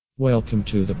Welcome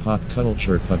to the Pop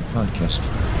Culture Podcast.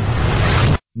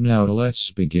 Now let's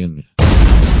begin.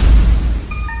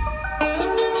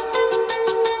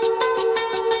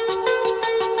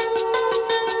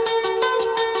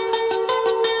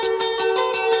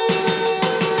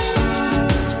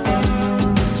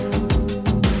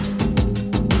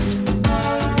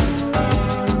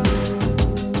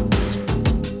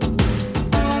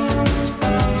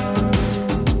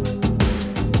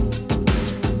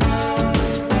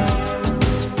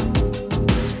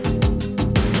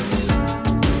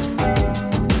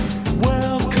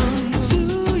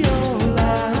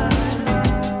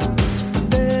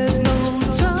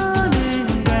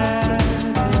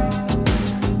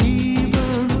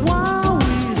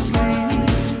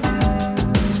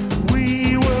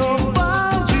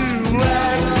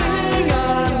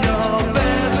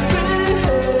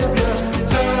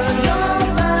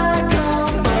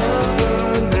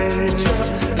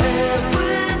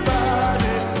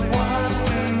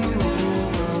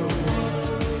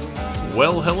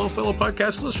 Well, hello, fellow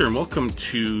podcast listener, and welcome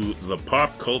to the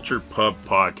Pop Culture Pub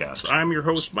Podcast. I'm your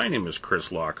host. My name is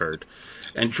Chris Lockhart,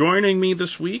 and joining me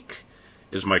this week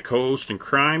is my co-host in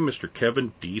crime, Mr.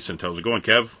 Kevin Decent. How's it going,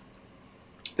 Kev?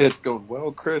 It's going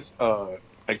well, Chris. I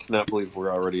cannot believe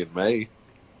we're already in May.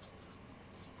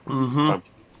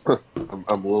 Mm-hmm. I'm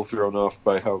a little thrown off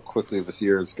by how quickly this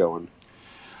year is going.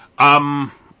 I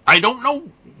don't know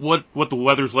what the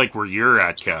weather's like where you're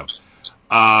at, Kev.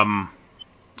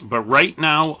 But right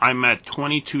now, I'm at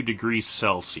 22 degrees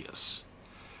Celsius.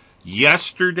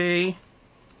 Yesterday,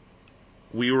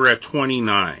 we were at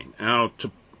 29. Now,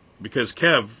 because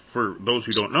Kev, for those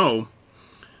who don't know,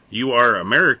 you are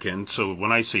American, so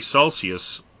when I say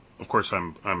Celsius, of course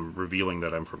I'm revealing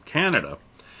that I'm from Canada.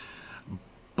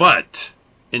 But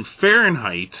in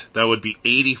Fahrenheit, that would be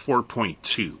 84.2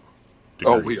 degrees.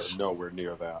 Oh, we are nowhere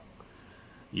near that.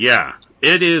 Yeah,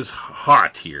 it is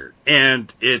hot here,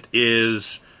 and it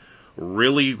is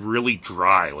really, really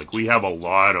dry. Like, we have a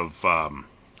lot of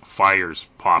fires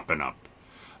popping up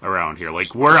around here.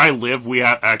 Like, where I live, we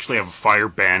actually have a fire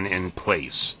ban in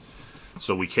place.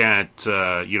 So we can't,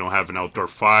 have an outdoor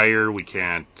fire. We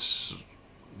can't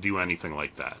do anything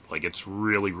like that. Like, it's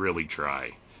really, really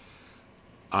dry.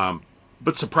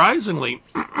 But surprisingly,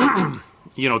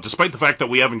 despite the fact that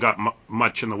we haven't got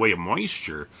much in the way of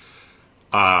moisture,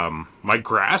 my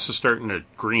grass is starting to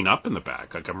green up in the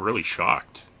back. Like, I'm really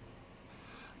shocked.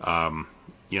 Because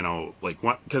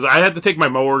I had to take my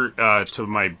mower to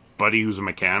my buddy who's a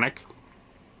mechanic.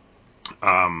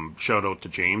 Shout out to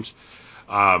James.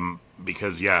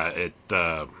 Because it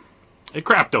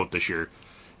crapped out this year.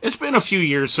 It's been a few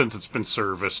years since it's been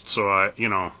serviced, so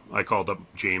I called up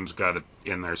James, got it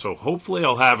in there. So hopefully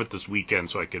I'll have it this weekend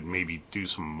so I could maybe do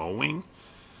some mowing.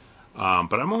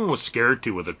 But I'm almost scared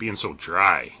to with it being so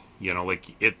dry.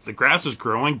 The grass is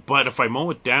growing, but if I mow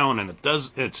it down and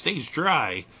it stays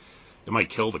dry, it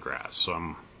might kill the grass.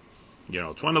 So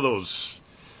it's one of those,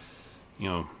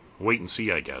 wait and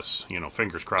see, I guess.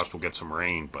 Fingers crossed we'll get some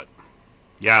rain, but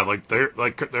yeah,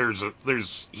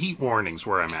 there's heat warnings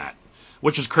where I'm at,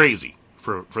 which is crazy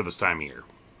for this time of year.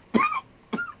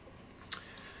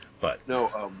 But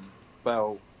no,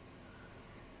 about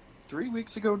 3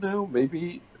 weeks ago now,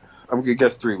 maybe I'm gonna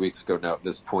guess 3 weeks ago now. At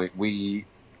this point, we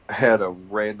had a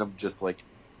random just like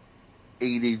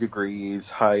 80 degrees,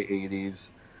 high 80s.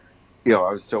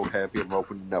 I was so happy. I'm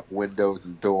opening up windows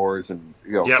and doors and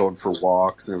going for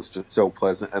walks, and it was just so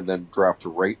pleasant. And then dropped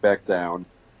right back down.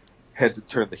 Had to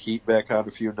turn the heat back on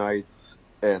a few nights,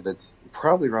 and it's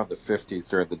probably around the 50s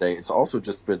during the day. It's also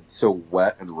just been so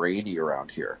wet and rainy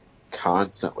around here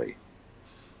constantly.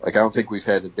 Like, I don't think we've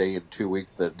had a day in 2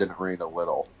 weeks that didn't rain a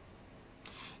little.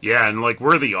 Yeah, and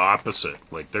we're the opposite.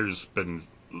 Like, there's been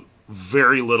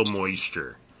very little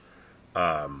moisture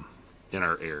in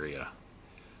our area.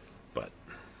 But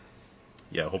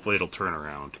yeah, hopefully it'll turn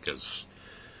around, because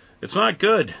it's not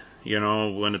good,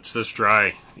 when it's this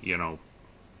dry. You're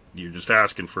just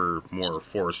asking for more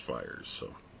forest fires.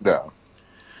 So yeah.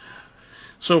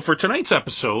 So for tonight's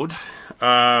episode,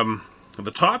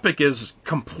 the topic is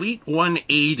complete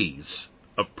 180's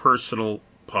of personal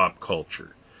pop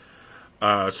culture.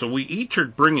 So we each are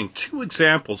bringing two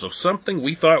examples of something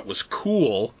we thought was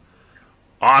cool,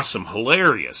 awesome,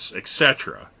 hilarious,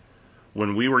 etc.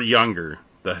 when we were younger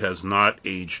that has not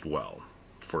aged well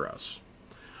for us.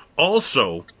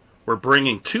 Also, we're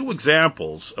bringing two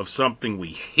examples of something we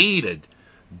hated,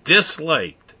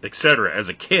 disliked, etc. as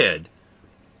a kid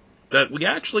that we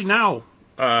actually now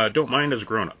don't mind as a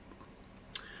grown-up.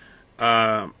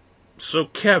 So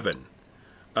Kevin,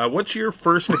 what's your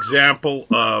first example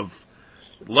of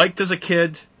liked as a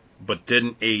kid but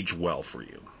didn't age well for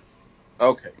you?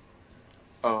 Okay.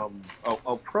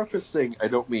 I'll preface saying I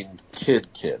don't mean kid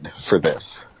for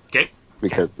this, Okay.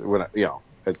 because when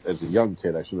as a young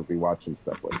kid, I shouldn't be watching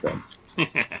stuff like this.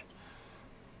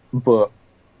 But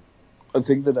a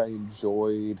thing that I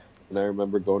enjoyed, and I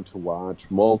remember going to watch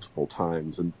multiple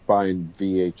times and buying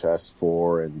VHS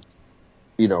for, and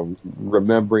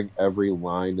remembering every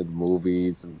line in the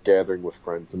movies and gathering with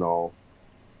friends and all,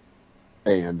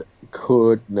 and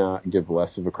could not give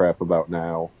less of a crap about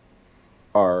now,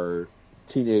 are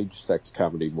teenage sex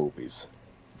comedy movies.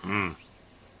 Mm.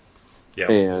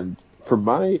 Yeah. And for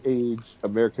my age,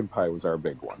 American Pie was our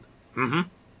big one. Mm-hmm.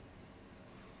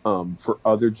 For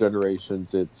other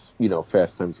generations, it's,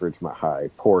 Fast Times at Ridgemont High,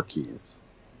 Porky's.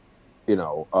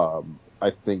 I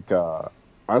think,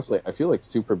 honestly, I feel like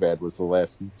Superbad was the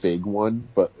last big one,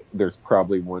 but there's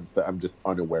probably ones that I'm just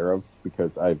unaware of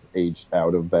because I've aged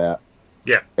out of that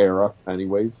Yeah. era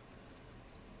anyways.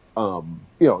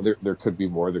 There could be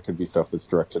more. There could be stuff that's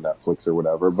direct to Netflix or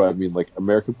whatever. But I mean, like,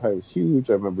 American Pie was huge.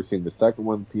 I remember seeing the second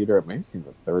one in theater. I may have seen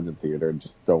the third in theater and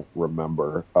just don't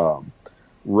remember.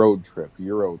 Road Trip,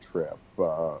 Euro Trip.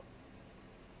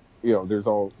 There's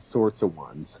all sorts of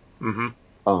ones.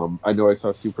 Mm-hmm. I know I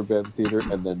saw Superbad in theater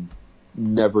and then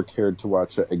never cared to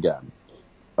watch it again.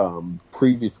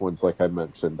 Previous ones, like I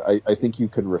mentioned, I think you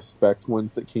can respect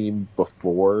ones that came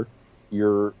before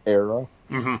your era.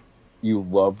 Mm-hmm. You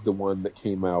loved the one that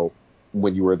came out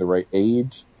when you were the right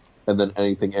age, and then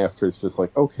anything after is just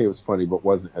like, okay, it was funny, but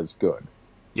wasn't as good.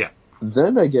 Yeah.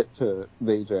 Then I get to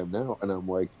the age I am now, and I'm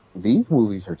like, these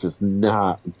movies are just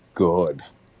not good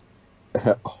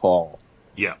at all.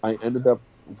 Yeah. I ended up,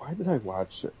 why did I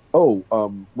watch it? Oh,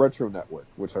 Retro Network,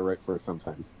 which I write for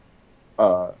sometimes.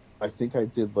 I think I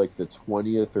did like the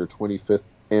 20th or 25th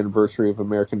anniversary of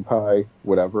American Pie,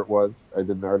 whatever it was. I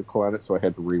did an article on it, so I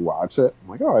had to rewatch it. I'm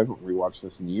like, oh, I haven't rewatched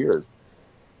this in years.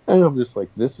 And I'm just like,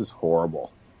 this is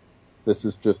horrible. This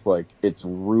is just like, it's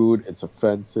rude, it's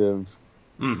offensive.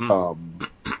 Mm-hmm.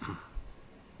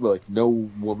 Like, no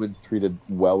woman's treated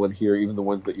well in here. Even the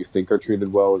ones that you think are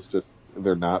treated well is just,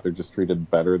 they're not. They're just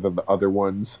treated better than the other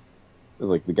ones. It's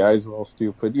like, the guys are all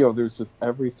stupid. There's just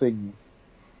everything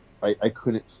I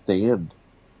couldn't stand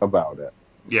about it.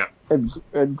 Yeah. And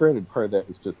granted, part of that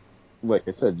is just, like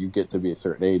I said, you get to be a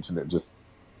certain age and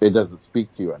it doesn't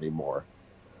speak to you anymore.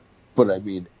 But I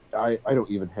mean, I don't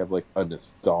even have like a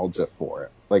nostalgia for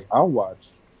it. Like, I'll watch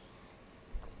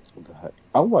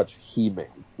He-Man,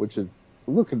 which is,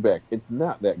 looking back, it's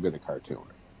not that good a cartoon.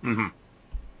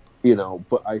 Mm-hmm.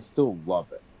 But I still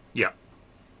love it. Yeah.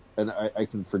 And I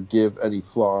can forgive any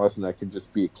flaws, and I can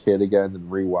just be a kid again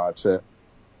and rewatch it.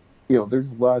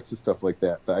 There's lots of stuff like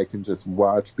that I can just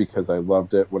watch because I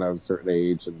loved it when I was a certain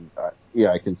age, and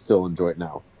I can still enjoy it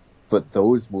now. But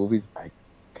those movies,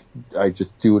 I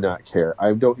just do not care.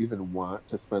 I don't even want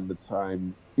to spend the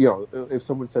time. If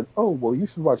someone said, "Oh, well, you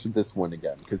should watch this one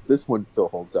again because this one still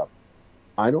holds up,"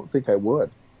 I don't think I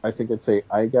would. I think I'd say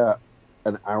I got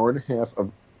an hour and a half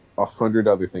of 100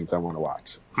 other things I want to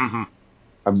watch. Mm-hmm.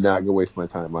 I'm not gonna waste my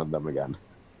time on them again.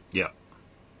 Yeah.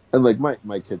 And like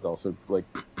my kid's also like,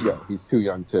 he's too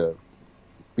young to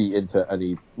be into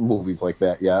any movies like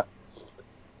that yet.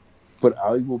 But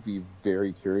I will be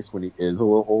very curious when he is a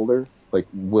little older. Like,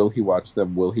 will he watch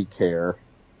them? Will he care?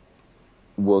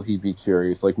 Will he be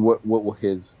curious? Like, what will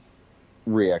his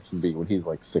reaction be when he's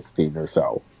like 16 or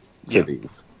so to Yeah.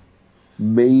 these?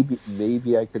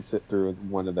 Maybe I could sit through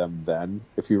one of them then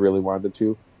if you really wanted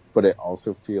to. But I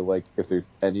also feel like if there's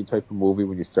any type of movie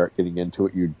when you start getting into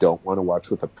it you don't want to watch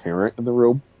with a parent in the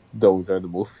room, those are the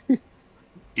movies.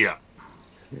 Yeah.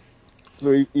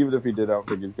 So even if he did, I don't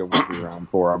think he's gonna want me around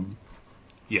for him.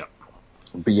 Yeah.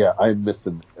 But yeah, I'm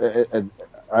missing, and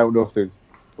I don't know if there's,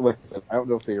 like I said, I don't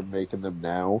know if they are making them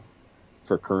now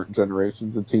for current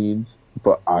generations of teens,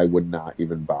 but I would not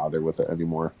even bother with it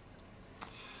anymore.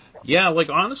 Yeah, like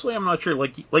honestly, I'm not sure.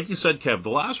 Like you said, Kev, the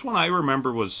last one I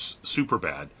remember was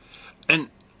Superbad, and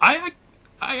I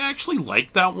I actually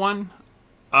liked that one.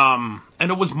 And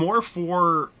it was more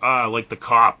for like the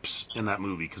cops in that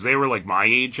movie because they were like my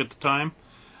age at the time.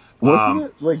 Wasn't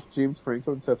it like James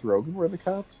Franco and Seth Rogen were the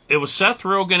cops? It was Seth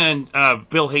Rogen and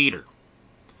Bill Hader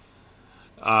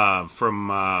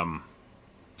from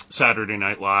Saturday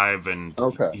Night Live, and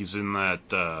Okay. he's in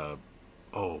that.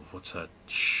 Oh, what's that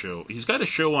show? He's got a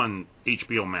show on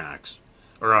HBO Max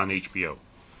or on HBO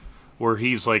where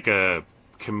he's like a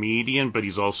comedian, but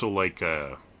he's also like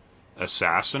a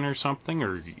assassin or something.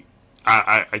 Or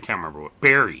I can't remember what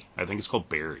Barry. I think it's called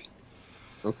Barry.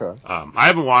 Okay. I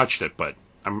haven't watched it, but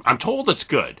I'm told it's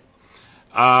good.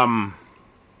 Um,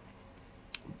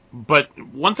 but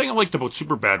one thing I liked about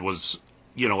Superbad was,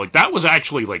 like that was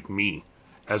actually like me.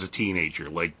 as a teenager,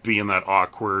 like being that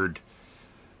awkward,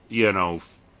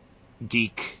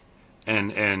 geek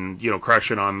and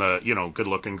crushing on the good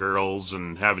looking girls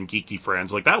and having geeky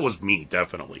friends. Like that was me,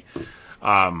 definitely.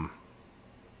 So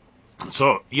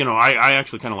I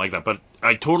actually kind of like that, but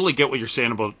I totally get what you're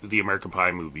saying about the American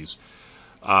Pie movies.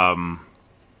 I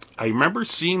remember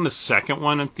seeing the second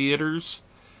one in theaters,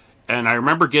 and I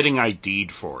remember getting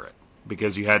ID'd for it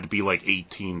because you had to be like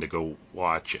 18 to go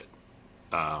watch it.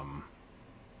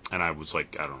 And I was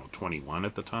like, I don't know, 21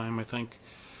 at the time, I think.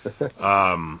 So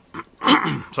I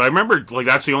remember, like,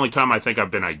 that's the only time I think I've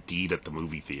been ID'd at the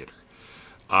movie theater.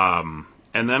 And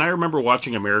then I remember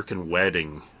watching American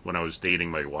Wedding when I was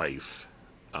dating my wife.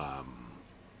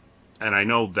 And I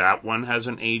know that one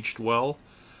hasn't aged well,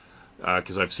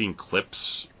 because I've seen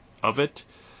clips of it.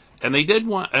 And they did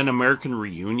an American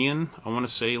Reunion, I want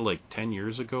to say like 10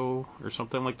 years ago or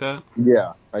something like that.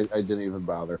 Yeah, I didn't even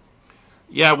bother.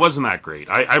 Yeah, it wasn't that great.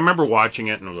 I remember watching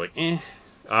it and I was like, eh.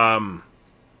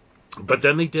 But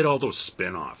then they did all those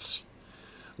spin-offs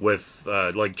with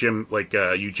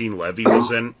Eugene Levy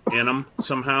was in them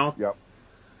somehow. Yep.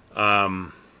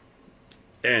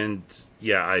 And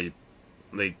yeah,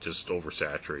 they just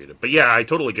oversaturated. But yeah, I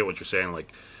totally get what you're saying.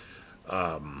 Like,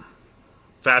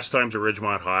 Fast Times at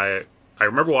Ridgemont High. I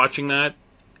remember watching that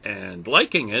and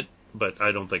liking it, but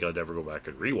I don't think I'd ever go back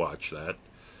and rewatch that.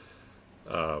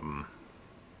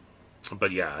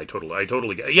 But yeah, I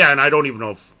totally get. Yeah, and I don't even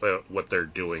know what they're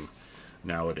doing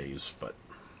nowadays. But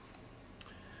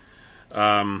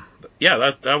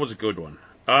yeah, that was a good one.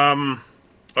 All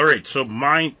right, so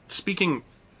speaking,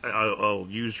 I'll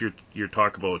use your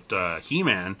talk about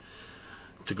He-Man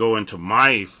to go into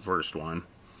my first one.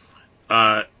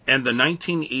 And the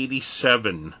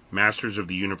 1987 Masters of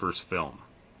the Universe film.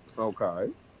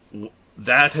 Okay.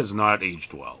 That has not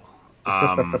aged well.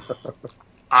 I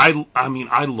mean,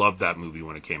 I loved that movie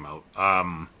when it came out.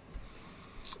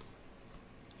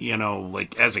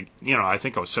 Like as a, I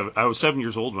think I was 7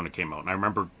 years old when it came out, and I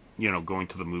remember, going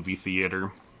to the movie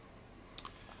theater,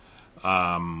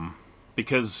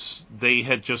 because they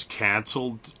had just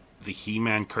canceled the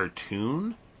He-Man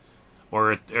cartoon,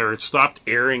 or it stopped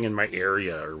airing in my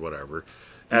area or whatever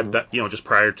at that, just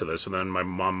prior to this. And then my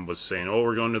mom was saying, "Oh,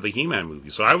 we're going to the He-Man movie."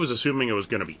 So I was assuming it was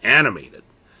going to be animated.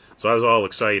 So I was all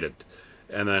excited.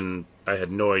 And then I had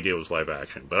no idea it was live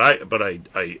action. But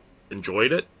I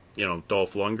enjoyed it.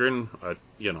 Dolph Lundgren, I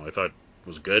thought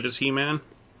was good as He-Man.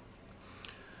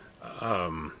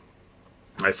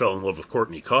 I fell in love with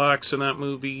Courtney Cox in that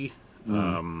movie.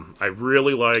 I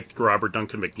really liked Robert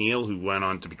Duncan McNeil, who went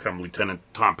on to become Lieutenant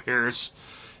Tom Paris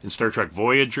in Star Trek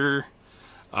Voyager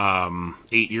 8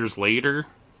 years later.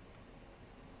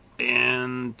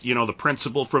 And, the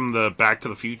principal from the Back to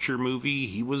the Future movie,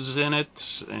 he was in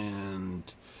it. And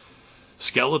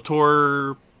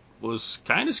Skeletor was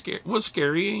kind of scary,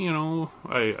 Yeah,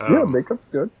 makeup's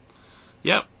good.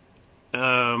 Yep.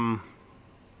 I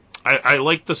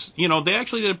like this, they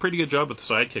actually did a pretty good job with the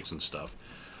sidekicks and stuff.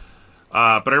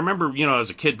 But I remember, as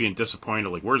a kid being disappointed,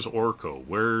 like, where's Orko?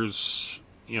 Where's,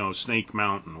 Snake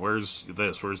Mountain? Where's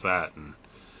this? Where's that? And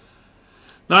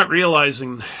not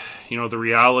realizing, the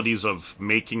realities of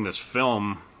making this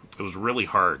film. It was really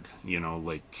hard,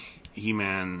 like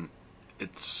He-Man,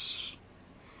 it's,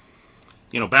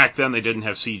 back then they didn't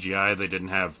have CGI, they didn't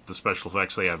have the special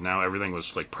effects they have now. Everything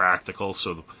was like practical,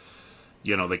 so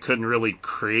they couldn't really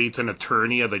create an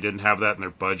Eternia. They didn't have that in their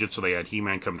budget, so they had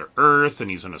He-Man come to Earth, and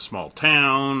he's in a small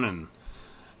town,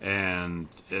 and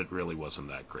it really wasn't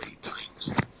that great.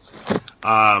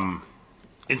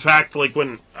 In fact, like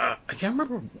when I can't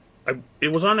remember,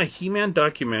 it was on a He-Man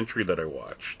documentary that I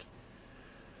watched.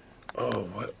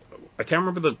 I can't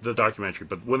remember the documentary,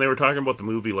 but when they were talking about the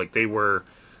movie, like they were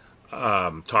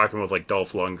talking with like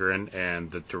Dolph Lundgren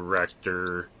and the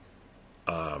director.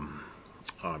 I'm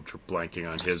blanking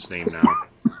on his name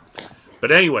now.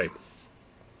 But anyway,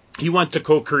 he went to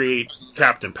co-create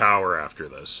Captain Power after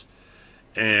this.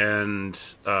 And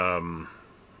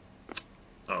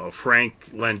Frank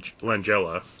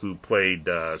Langella, who played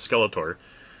Skeletor,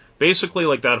 basically,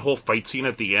 like, that whole fight scene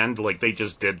at the end, like, they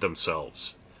just did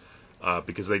themselves.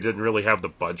 Because they didn't really have the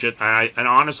budget. And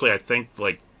honestly, I think,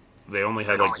 like, they only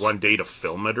had, like, one day to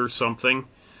film it or something.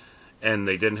 And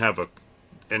they didn't have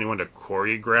anyone to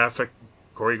choreograph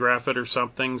it or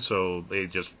something, so they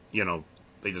just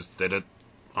did it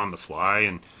on the fly,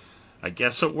 and I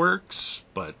guess it works,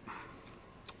 but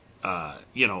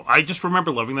I just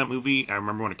remember loving that movie. I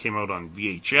remember when it came out on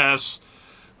VHS,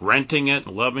 renting it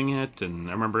and loving it, and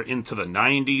I remember into the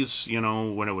 90s,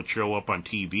 when it would show up on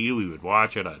TV, we would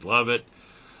watch it, I'd love it.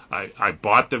 I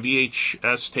bought the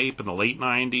VHS tape in the late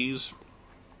 90s,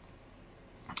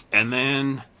 And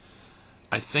then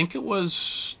I think it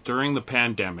was during the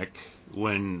pandemic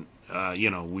when,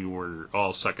 we were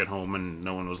all stuck at home and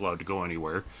no one was allowed to go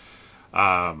anywhere.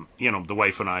 The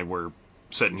wife and I were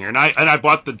sitting here, and I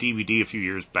bought the DVD a few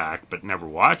years back, but never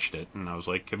watched it. And I was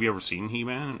like, "Have you ever seen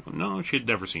He-Man?" No, she'd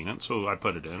never seen it, so I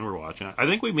put it in. We're watching it. I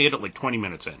think we made it like 20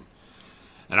 minutes in,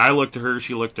 and I looked at her,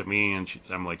 she looked at me, and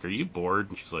I'm like, "Are you bored?"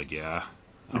 And she's like, "Yeah."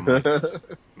 I'm like,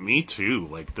 "Me too.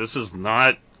 Like, this is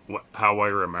not how I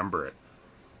remember it."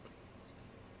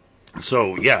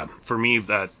 So yeah, for me,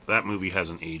 that movie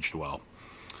hasn't aged well.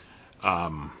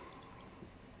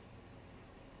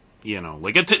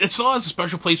 Like it still has a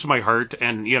special place in my heart,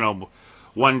 and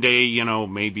one day,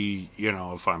 maybe,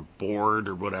 if I'm bored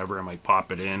or whatever, I might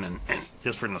pop it in and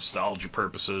just for nostalgia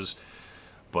purposes.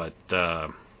 But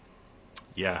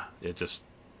yeah, it just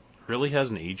really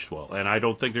hasn't aged well, and I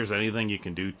don't think there's anything you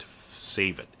can do to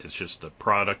save it. It's just a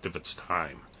product of its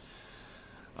time.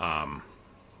 Um,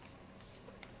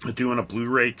 Doing a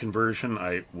Blu-ray conversion,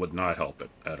 I would not help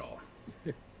it at all.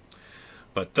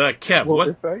 But Kev, well, what?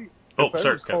 If I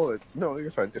Sorry, recall Kev. it, no, you're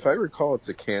fine. If I recall, it's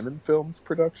a Canon Films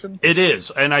production. It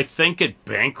is, and I think it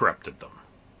bankrupted them.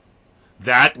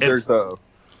 That and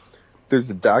There's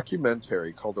a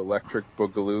documentary called Electric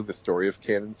Boogaloo: The Story of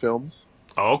Canon Films.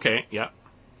 oh, okay, yeah.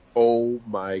 Oh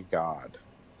my God,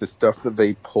 the stuff that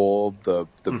they pulled, the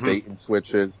bait and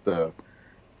switches,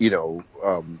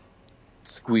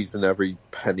 squeezing every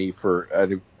penny for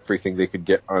everything they could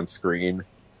get on screen.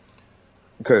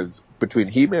 Because between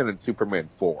He-Man and Superman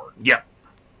 4, Yeah.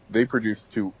 they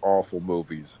produced two awful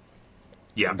movies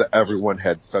Yeah. that everyone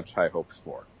had such high hopes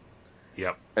for.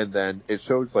 Yep. And then it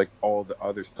shows like all the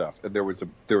other stuff, and there was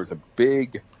a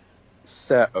big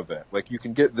set of it. Like you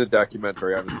can get the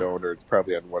documentary on its own, or it's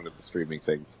probably on one of the streaming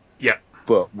things. Yeah.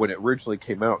 But when it originally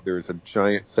came out, there was a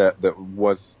giant set that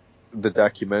was the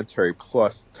documentary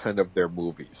plus 10 of their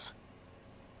movies.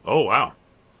 Oh, wow.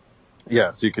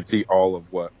 Yeah, so you could see all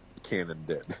of what Canon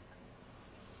did.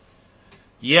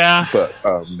 Yeah. But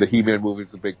the He-Man movie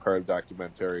is a big part of the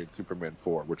documentary, and Superman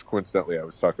 4, which coincidentally I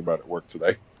was talking about at work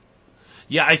today.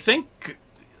 Yeah, I think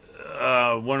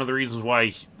one of the reasons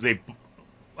why they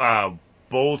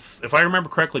both, if I remember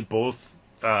correctly, both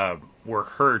were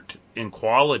hurt in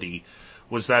quality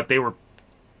was that they were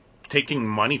taking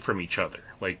money from each other,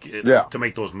 to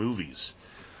make those movies.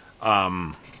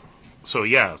 So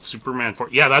yeah, Superman 4.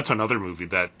 Yeah, that's another movie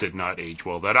that did not age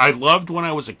well. That I loved when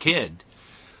I was a kid,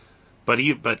 but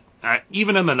even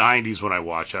in the '90s when I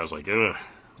watched, I was like, ugh,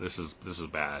 this is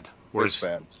bad. It's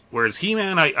bad. Whereas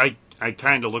He-Man, I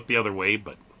kind of looked the other way,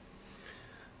 but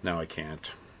now I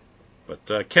can't.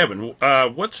 But Kevin,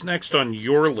 what's next on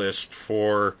your list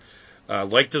for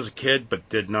liked as a kid but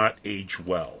did not age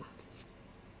well?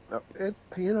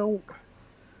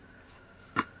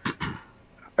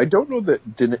 I don't know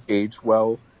that didn't age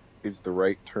well is the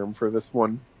right term for this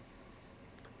one,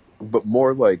 but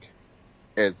more like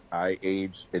as I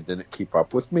aged, it didn't keep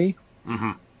up with me.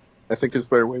 Mm-hmm. I think is a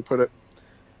better way to put it.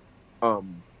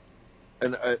 And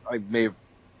I may have,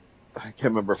 I can't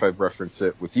remember if I've referenced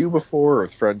it with you before or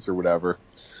with friends or whatever.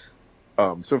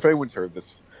 So if anyone's heard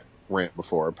this rant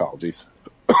before, apologies.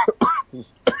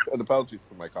 And apologies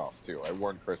for my cough too. I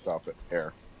warned Chris off at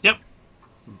air. Yep.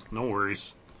 No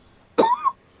worries.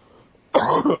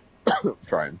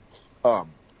 Trying.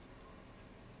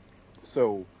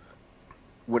 So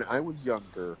when I was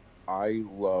younger, I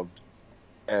loved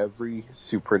every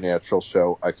supernatural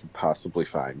show I could possibly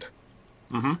find.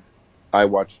 Mm-hmm. I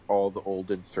watched all the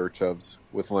old In Search ofs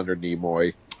with Leonard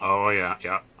Nimoy. Oh yeah,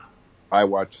 yeah. I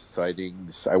watched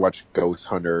Sightings. I watched Ghost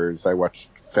Hunters. I watched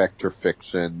Fact or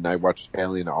Fiction. I watched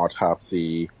Alien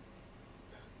Autopsy.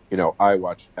 I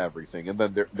watched everything. And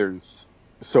then there's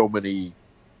so many,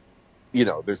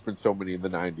 there's been so many in the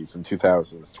 90s and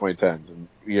 2000s, 2010s, and,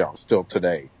 still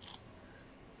today.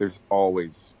 There's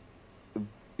always,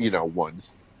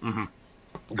 ones Mm-hmm.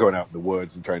 going out in the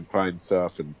woods and trying to find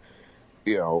stuff and,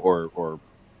 or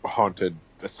haunted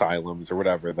asylums or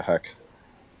whatever the heck,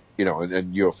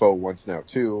 and UFO ones now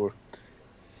too.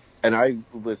 And I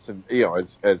listen,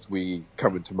 as we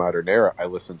come into modern era, I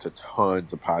listen to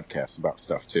tons of podcasts about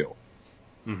stuff too.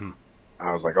 Mm-hmm.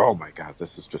 I was like, oh my God,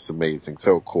 this is just amazing.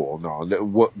 So cool. No,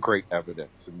 what great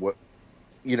evidence and what,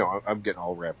 I'm getting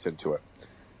all wrapped into it.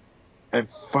 And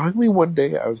finally one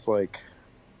day I was like,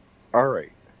 all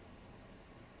right,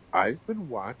 I've been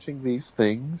watching these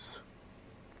things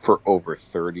for over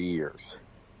 30 years.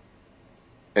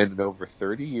 And in over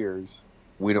 30 years,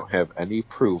 we don't have any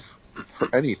proof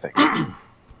for anything.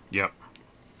 Yep.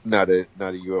 Not a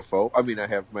UFO. I mean, I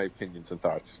have my opinions and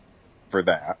thoughts for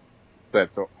that.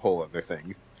 That's a whole other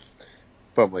thing.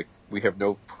 But I'm like, we have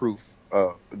no proof,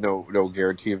 no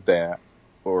guarantee of that,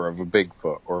 or of a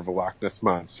Bigfoot, or of a Loch Ness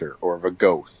monster, or of a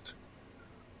ghost,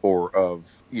 or of,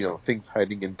 things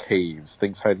hiding in caves,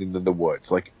 things hiding in the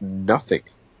woods. Like, nothing.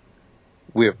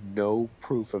 We have no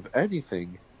proof of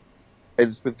anything. And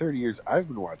it's been 30 years I've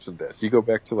been watching this. You go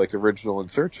back to like original In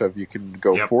Search Of, you can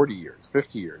go Yep. 40 years,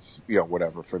 50 years,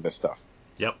 whatever for this stuff.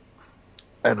 Yep.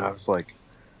 And I was like,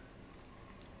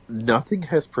 nothing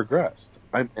has progressed.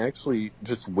 I'm actually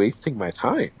just wasting my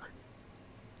time.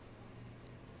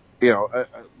 I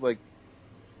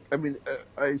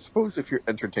suppose if you're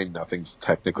entertained, nothing's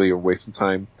technically a waste of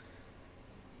time.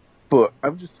 But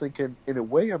I'm just thinking, in a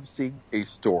way, I'm seeing a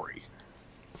story.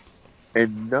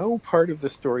 And no part of the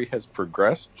story has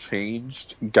progressed,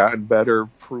 changed, gotten better,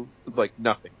 like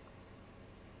nothing.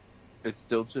 It's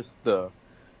still just the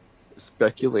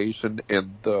speculation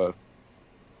and the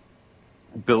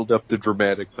build up the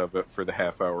dramatics of it for the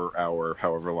half hour,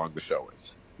 however long the show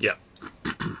is. Yep.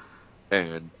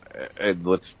 And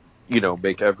let's,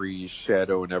 make every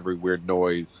shadow and every weird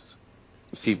noise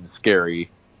seem scary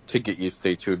to get you to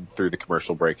stay tuned through the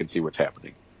commercial break and see what's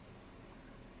happening.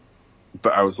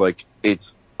 But I was like,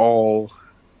 it's all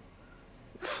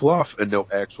fluff and no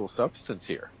actual substance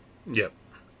here. Yep.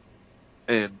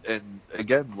 And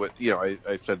again, what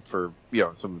I said for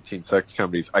some of the teen sex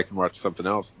comedies, I can watch something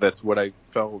else. That's what I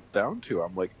fell down to.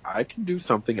 I'm like, I can do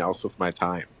something else with my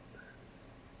time,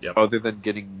 other than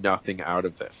getting nothing out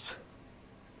of this.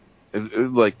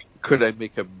 Like, could I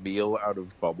make a meal out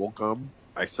of bubble gum?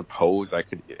 I suppose I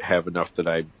could have enough that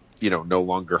I'm no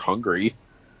longer hungry.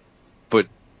 But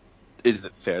is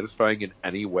it satisfying in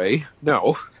any way?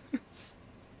 No.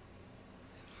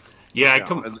 Yeah,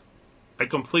 I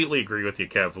completely agree with you,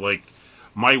 Kev. Like,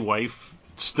 my wife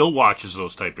still watches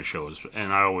those type of shows,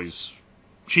 and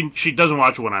she doesn't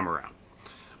watch it when I'm around.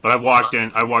 But I walked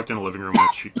in the living room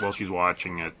while she's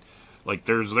watching it. Like,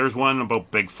 there's one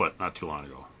about Bigfoot not too long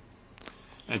ago,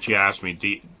 and she asked me,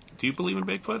 "Do you believe in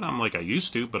Bigfoot?" I'm like, "I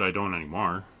used to, but I don't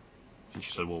anymore." And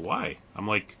she said, "Well, why?" I'm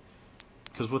like,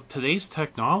 "Because with today's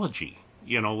technology,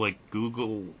 like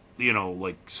Google,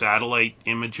 like satellite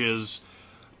images."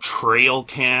 Trail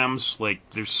cams, like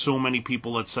there's so many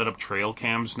people that set up trail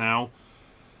cams now.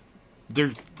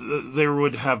 There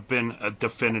would have been a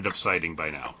definitive sighting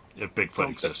by now if Bigfoot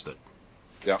existed.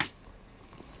 Yeah.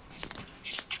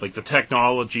 Like, the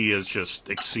technology has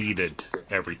just exceeded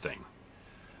everything.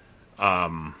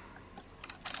 And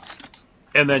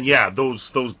then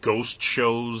those ghost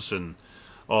shows and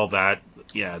all that,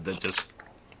 that just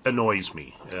annoys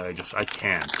me. I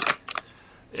can't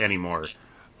anymore.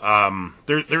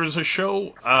 There's a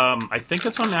show, I think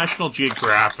it's on National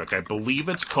Geographic. I believe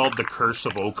it's called The Curse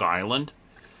of Oak Island.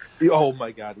 Oh my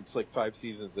god, it's like 5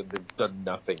 seasons and they've done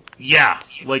nothing. Yeah,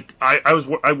 like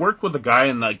I worked with a guy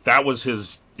and like that was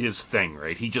his thing,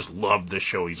 right? He just loved this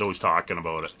show. He's always talking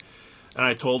about it. And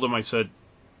I told him, I said,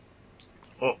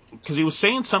 oh, because he was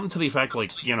saying something to the effect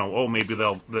like, oh, maybe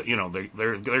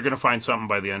they're gonna find something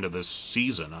by the end of this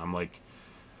season. I'm like,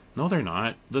 no, they're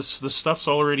not. This stuff's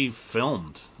already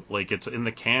filmed. Like, it's in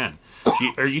the can.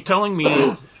 Are you telling me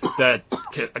that?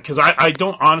 Because I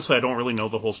don't honestly, I don't really know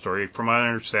the whole story. From what I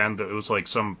understand, it was like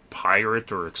some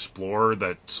pirate or explorer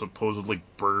that supposedly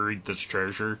buried this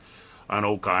treasure on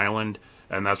Oak Island,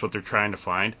 and that's what they're trying to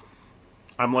find.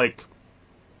 I'm like,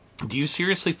 do you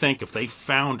seriously think if they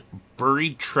found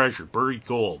buried treasure, buried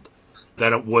gold,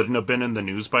 that it wouldn't have been in the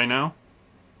news by now?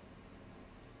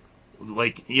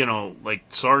 Like,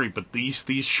 sorry, but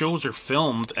these shows are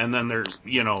filmed and then they're,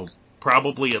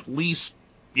 probably at least,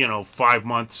 5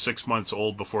 months, 6 months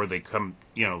old before they come,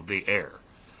 they air.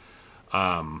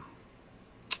 From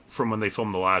when they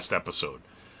filmed the last episode.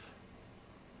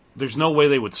 There's no way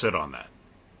they would sit on that.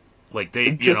 Like,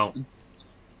 I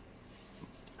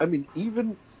mean,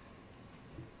 even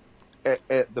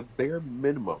at the bare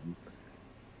minimum,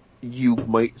 you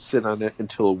might sit on it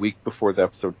until a week before the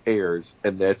episode airs,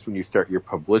 and that's when you start your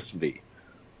publicity.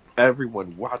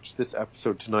 Everyone, watch this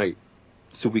episode tonight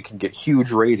so we can get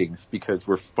huge ratings because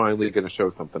we're finally going to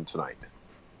show something tonight.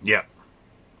 Yeah.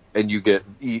 And you get,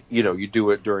 you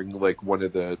do it during like one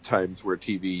of the times where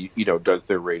TV, does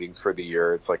their ratings for the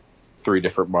year. It's like 3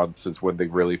 different months is when they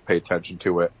really pay attention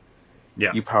to it.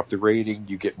 Yeah. You pop the rating,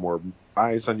 you get more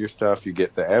eyes on your stuff, you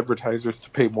get the advertisers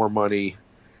to pay more money.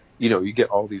 You get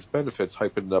all these benefits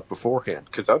hyping it up beforehand,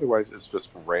 because otherwise it's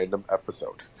just a random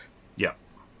episode. Yeah.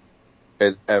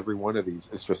 And every one of these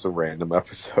is just a random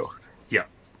episode. Yeah.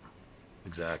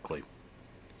 Exactly.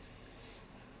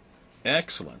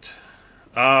 Excellent.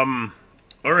 All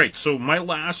right. So my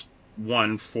last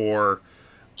one for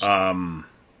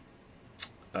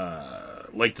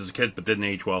liked as a kid but didn't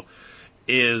age well,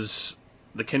 is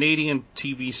the Canadian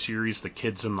TV series The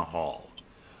Kids in the Hall.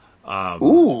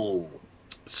 Ooh.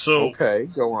 So Okay,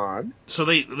 go on. so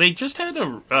they just had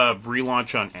a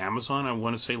relaunch on Amazon. I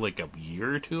want to say like a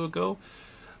year or two ago.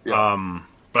 Yeah.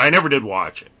 But I never did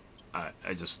watch it.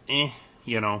 I just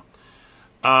you know.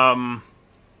 Um,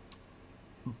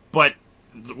 but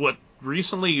what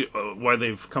recently why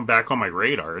they've come back on my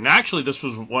radar, and actually this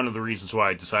was one of the reasons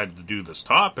why I decided to do this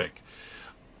topic,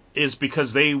 is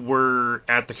because they were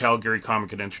at the Calgary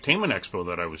Comic and Entertainment Expo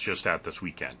that I was just at this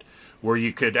weekend, where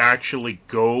you could actually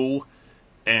go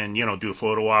and do a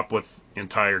photo op with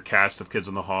entire cast of Kids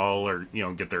in the Hall, or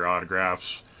get their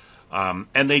autographs.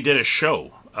 And they did a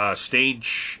show,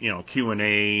 stage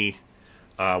Q&A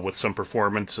with some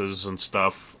performances and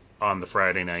stuff on the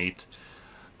Friday night.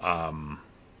 And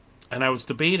I was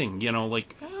debating,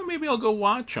 like maybe I'll go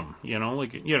watch them.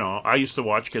 I used to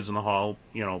watch Kids in the Hall.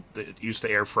 It used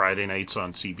to air Friday nights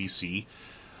on CBC.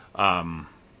 And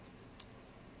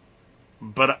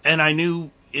I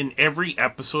knew in every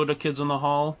episode of Kids in the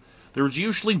Hall, there was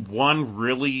usually one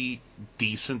really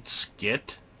decent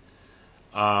skit.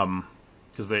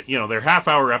 Because they're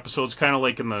half-hour episodes, kind of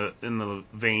like in the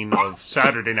vein of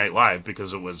Saturday Night Live,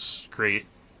 because it was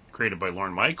created by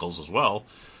Lorne Michaels as well.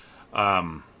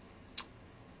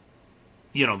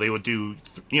 They would do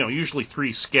usually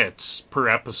 3 skits per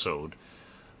episode,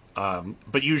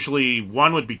 but usually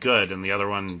one would be good and the other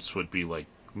ones would be like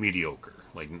mediocre,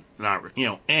 like not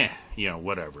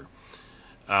whatever.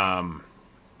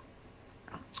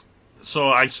 So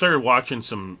I started watching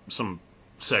some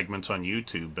segments on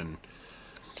YouTube, and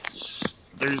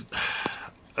there's,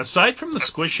 aside from the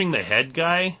squishing the head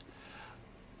guy,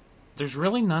 there's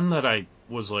really none that I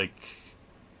was like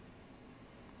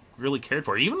really cared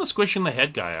for. Even the squishing the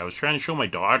head guy, I was trying to show my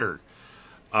daughter,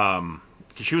 because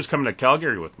she was coming to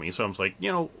Calgary with me, so I was like,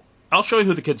 I'll show you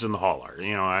who the Kids in the Hall are.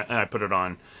 I put it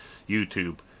on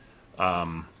YouTube,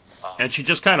 and she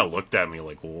just kind of looked at me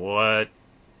like, what?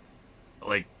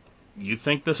 Like, you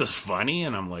think this is funny?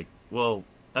 And I'm like, well,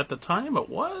 at the time it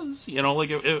was, like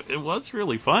it was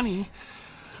really funny.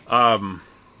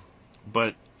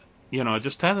 But, it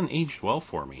just hasn't aged well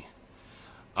for me.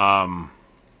 And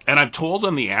I'm told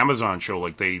on the Amazon show,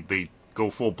 like they go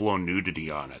full blown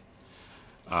nudity on it.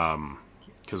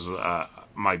 Because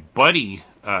my buddy,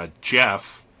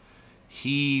 Jeff,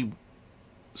 he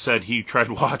said he tried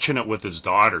watching it with his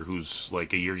daughter, who's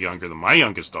like a year younger than my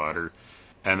youngest daughter.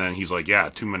 And then he's like, yeah,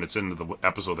 2 minutes into the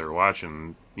episode they were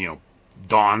watching,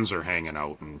 dawns are hanging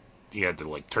out, and he had to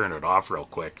like turn it off real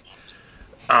quick.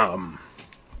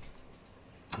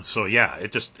 So yeah,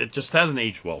 it just hasn't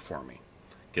aged well for me,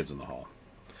 Kids in the Hall.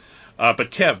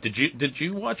 But Kev, did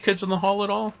you watch Kids in the Hall at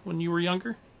all when you were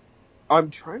younger? I'm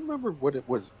trying to remember what it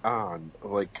was on,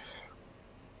 like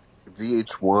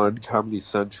VH1, Comedy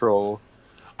Central.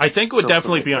 I think it would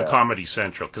definitely like be on that. Comedy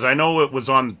Central, because I know it was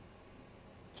on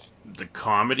the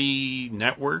Comedy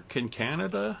Network in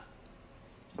Canada.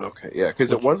 Okay, yeah,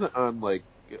 because it wasn't on, like,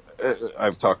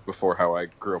 I've talked before how I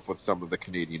grew up with some of the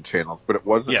Canadian channels, but it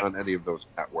wasn't on any of those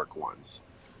network ones.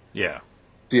 Yeah.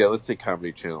 So yeah, let's say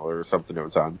Comedy Channel or something it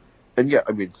was on. And yeah,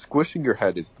 I mean, squishing your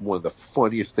head is one of the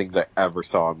funniest things I ever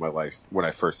saw in my life when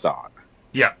I first saw it.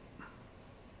 Yeah.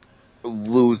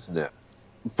 Losing it.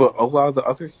 But a lot of the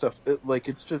other stuff,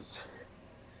 it's just,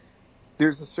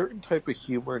 there's a certain type of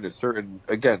humor and a certain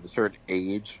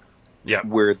age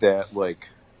where that, like,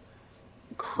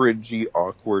 cringy,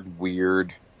 awkward,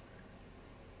 weird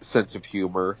sense of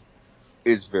humor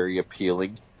is very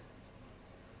appealing.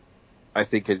 I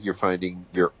think as you're finding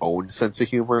your own sense of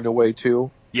humor in a way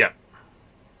too. Yeah.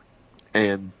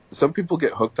 And some people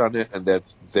get hooked on it, and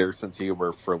that's their sense of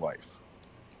humor for life.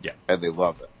 Yeah. And they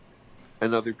love it.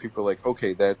 And other people are like,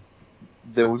 okay,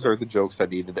 those are the jokes I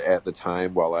needed at the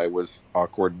time while I was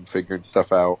awkward and figuring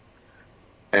stuff out.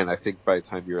 And I think by the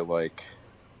time you're like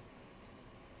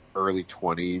early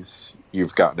 20s,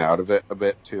 you've gotten out of it a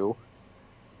bit too.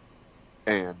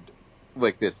 And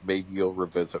like this, maybe you'll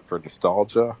revisit for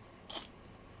nostalgia,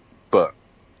 but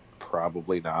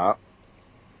probably not.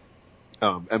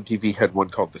 MTV had one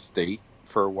called The State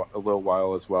for a little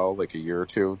while as well, like a year or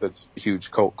two. That's a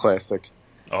huge cult classic.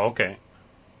 Oh, okay.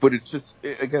 But it's just,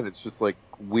 again, it's just like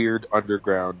weird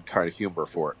underground kind of humor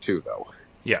for it too, though.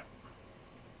 Yeah.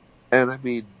 And I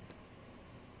mean,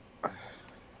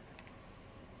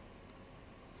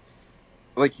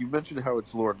 like you mentioned how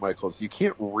it's Lorne Michaels, you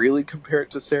can't really compare it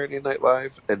to Saturday Night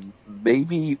Live. And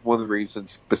maybe one of the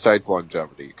reasons, besides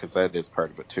longevity, because that is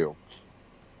part of it too.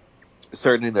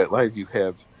 Saturday Night Live, you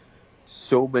have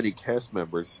so many cast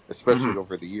members, especially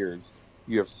over the years.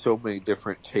 You have so many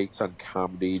different takes on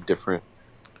comedy, different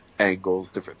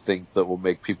angles, different things that will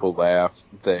make people laugh,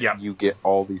 that Yeah. you get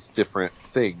all these different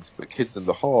things, but Kids in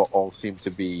the Hall all seem to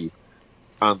be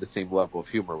on the same level of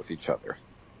humor with each other.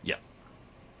 Yeah.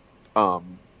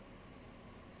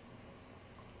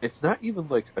 It's not even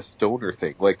like a stoner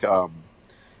thing. Like, Tim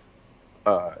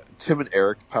and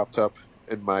Eric popped up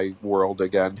in my world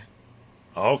again.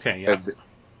 Okay, yeah.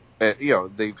 And you know,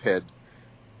 they've had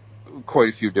quite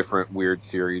a few different weird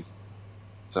series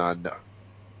on,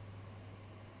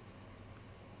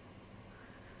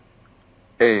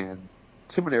 and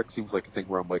Tim and Eric seems like a thing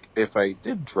where I'm like, if I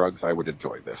did drugs, I would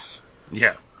enjoy this.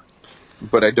 Yeah.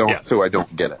 But I don't, Yeah. so I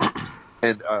don't get it.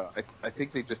 And I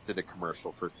think they just did a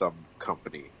commercial for some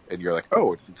company, and you're like,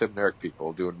 oh, it's the Tim and Eric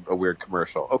people doing a weird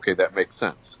commercial. Okay, that makes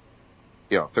sense.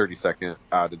 You know, 30-second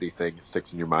oddity thing, it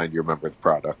sticks in your mind, you remember the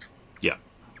product. Yeah.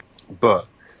 But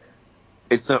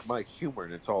it's not my humor,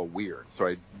 and it's all weird, so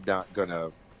I'm not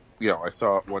gonna, you know, I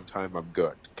saw it one time, I'm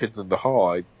good. Kids in the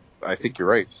Hall, I think you're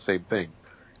right, it's the same thing.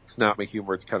 It's not my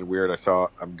humor, it's kind of weird, I saw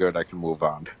it, I'm good, I can move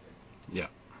on. Yeah.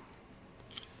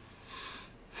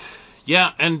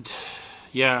 Yeah, and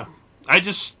yeah, I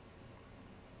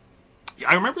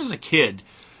remember as a kid,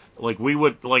 like we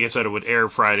would, like I said, it would air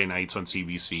Friday nights on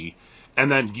CBC,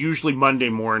 and then usually Monday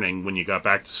morning when you got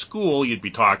back to school, you'd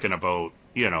be talking about,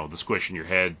 you know, the squish in your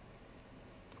head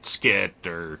skit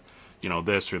or, you know,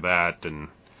 this or that, and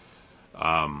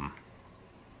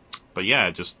but yeah,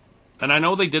 just, and I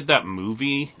know they did that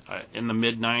movie in the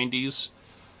mid '90s.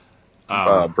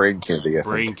 Brain Candy, I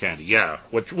Brain think. Candy, yeah,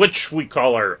 which we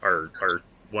call our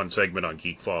one segment on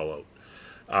Geek Fallout.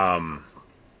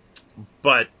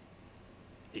 But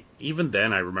even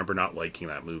then, I remember not liking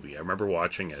that movie. I remember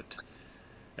watching it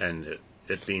and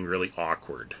it being really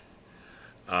awkward.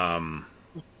 But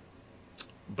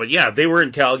yeah, they were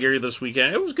in Calgary this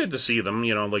weekend. It was good to see them,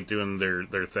 you know, like doing their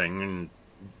thing and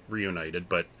reunited.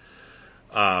 But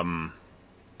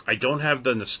I don't have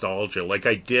the nostalgia like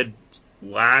I did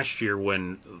last year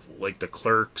when like the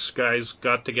Clerks guys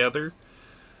got together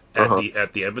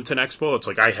at the Edmonton Expo. It's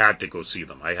like I had to go see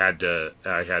them. I had to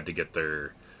get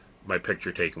my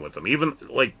picture taken with them. Even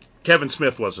like Kevin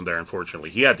Smith wasn't there,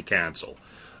 unfortunately. He had to cancel.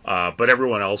 But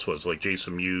everyone else was, like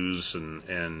Jason Mewes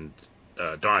and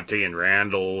Dante and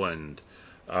Randall and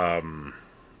I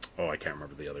can't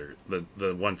remember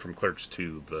the one from Clerks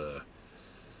 2, the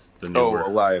newer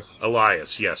Elias.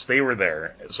 Elias. Yes, they were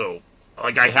there. So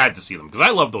like I had to see them because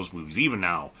I love those movies. Even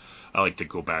now, I like to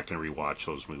go back and rewatch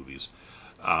those movies.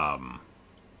 But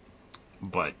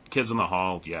Kids in the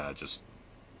Hall, I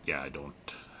don't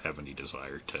have any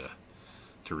desire to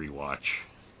rewatch.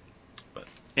 But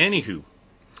anywho,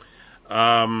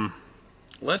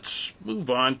 let's move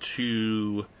on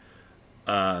to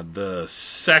the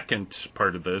second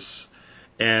part of this,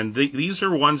 and these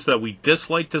are ones that we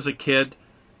disliked as a kid,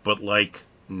 but like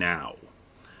now.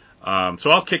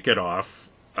 So I'll kick it off.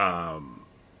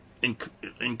 In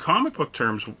in comic book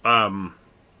terms,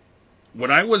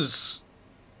 when I was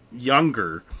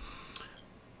younger,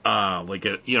 like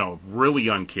a really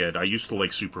young kid, I used to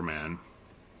like Superman,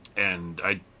 and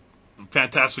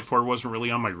Fantastic Four wasn't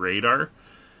really on my radar.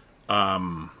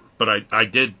 But I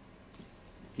did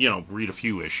read a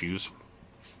few issues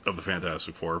of the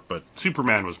Fantastic Four, but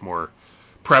Superman was more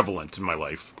prevalent in my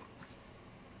life.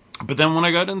 But then when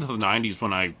I got into the '90s,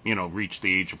 when I reached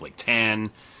the age of like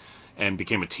 10 and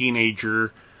became a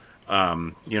teenager,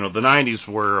 the '90s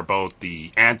were about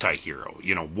the anti-hero,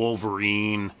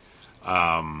 Wolverine,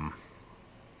 the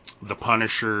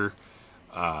Punisher.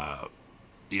 Uh,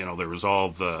 there was all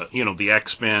the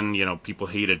X-Men. People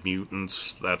hated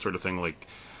mutants, that sort of thing. Like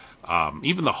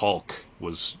even the Hulk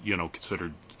was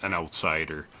considered an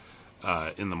outsider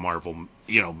in the Marvel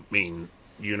main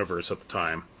universe at the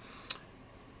time.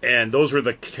 And those were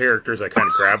the characters I kind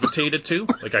of gravitated to.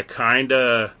 Like I kind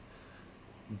of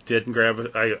didn't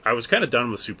gravitate. I was kind of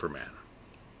done with Superman.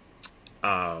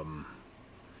 And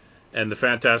the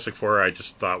Fantastic Four, I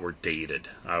just thought were dated.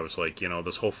 I was like,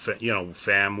 this whole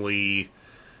family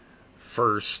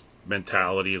first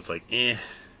mentality is like, eh.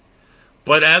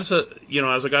 But as I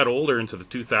got older into the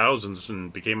 2000s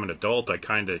and became an adult, I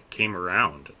kind of came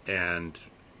around and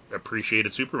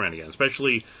appreciated Superman again,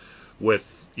 especially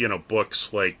with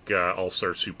books like All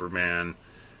Star Superman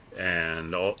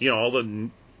and all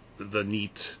the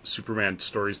neat Superman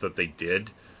stories that they did.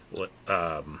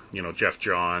 Jeff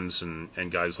Johns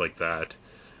and guys like that,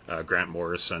 Grant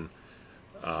Morrison.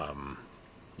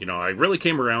 I really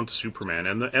came around to Superman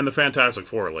and the Fantastic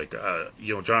Four. Like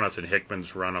Jonathan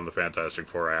Hickman's run on the Fantastic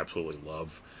Four, I absolutely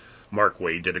love. Mark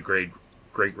Waid did a great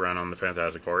run on the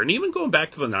Fantastic Four, and even going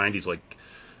back to the '90s, like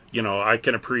I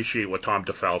can appreciate what Tom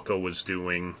DeFalco was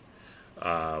doing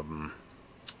Um,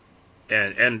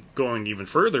 and going even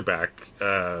further back,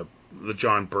 the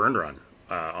John Byrne run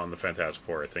on the Fantastic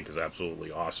Four, I think, is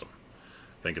absolutely awesome.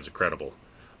 I think it's incredible.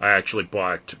 I actually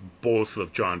bought both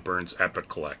of John Byrne's epic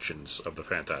collections of the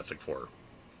Fantastic Four,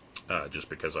 just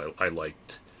because I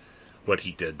liked what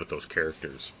he did with those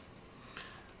characters.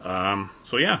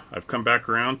 So yeah, I've come back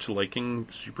around to liking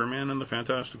Superman and the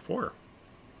Fantastic Four.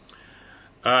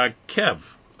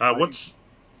 Kev, what's...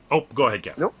 Oh, go ahead,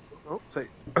 Kev. Nope. Say,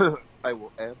 I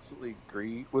will absolutely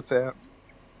agree with that.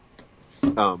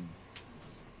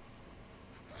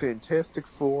 Fantastic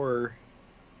Four.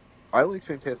 I like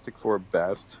Fantastic Four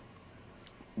best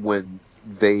when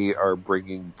they are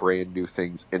bringing brand new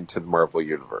things into the Marvel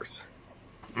Universe.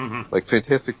 Mm-hmm. Like,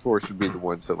 Fantastic Four should be the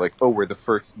ones that, like, oh, we're the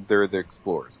first, they're the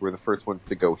explorers. We're the first ones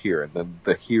to go here. And then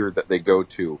the here that they go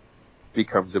to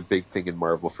becomes a big thing in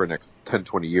Marvel for next 10,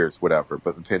 20 years, whatever.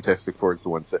 But the Fantastic Four is the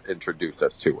ones that introduce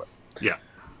us to it. Yeah.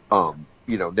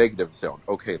 Negative Zone.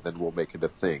 Okay, then we'll make it a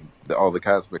thing. All the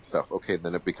cosmic stuff. Okay,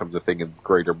 then it becomes a thing in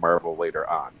greater Marvel later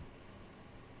on.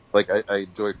 Like, I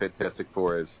enjoy Fantastic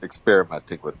Four as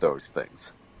experimenting with those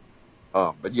things.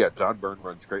 But yeah, John Byrne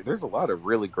runs great. There's a lot of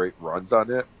really great runs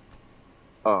on it.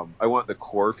 I want the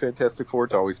core Fantastic Four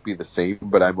to always be the same,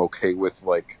 but I'm okay with,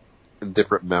 like,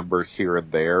 different members here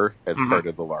and there as part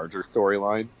of the larger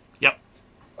storyline. Yep.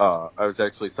 I was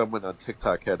actually, someone on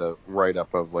TikTok had a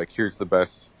write-up of, like, here's the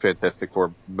best Fantastic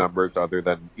Four members other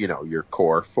than, your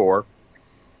core four.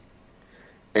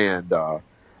 And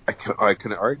I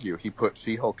couldn't argue. He put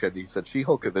She-Hulk in. He said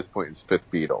She-Hulk at this point is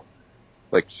Fifth Beatle.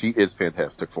 Like, she is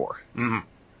Fantastic Four. Mm-hmm.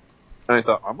 And I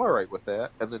thought, I'm all right with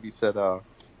that. And then he said,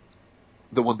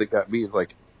 the one that got me is,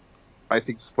 like, I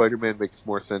think Spider-Man makes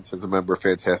more sense as a member of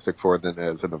Fantastic Four than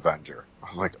as an Avenger. I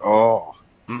was like,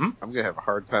 I'm going to have a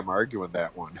hard time arguing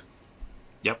that one.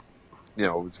 Yep. It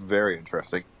was very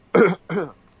interesting.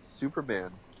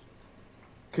 Superman,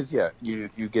 because, yeah, you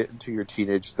get into your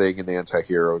teenage thing and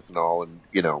anti-heroes and all, and,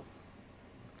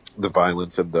 the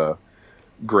violence and the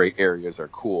gray areas are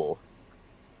cool.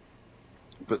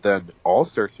 But then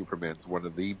All-Star Superman's one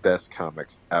of the best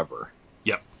comics ever.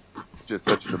 Yep. Just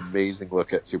such an amazing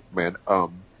look at Superman.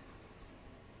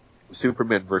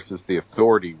 Superman versus the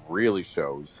Authority really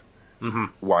shows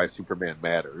why Superman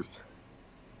matters.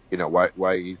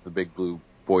 Why he's the big blue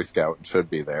Boy Scout and should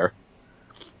be there.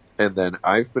 And then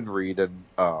I've been reading,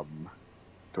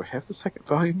 do I have the second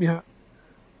volume yet?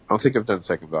 I don't think I've done the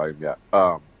second volume yet.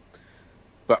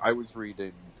 But I was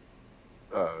reading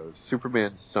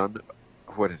Superman's son,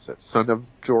 what is it? Son of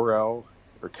Jor-El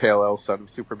or Kal-El, son of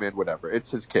Superman, whatever.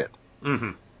 It's his kid.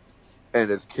 Mm-hmm. And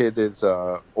his kid is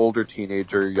older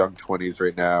teenager, young 20s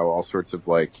right now, all sorts of,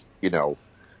 like,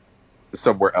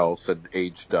 somewhere else and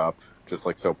aged up, just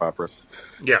like soap operas.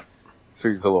 Yeah. So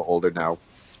he's a little older now.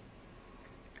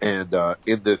 And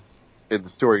in the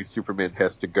story, Superman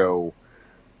has to go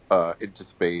into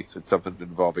space. It's something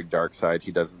involving Darkseid.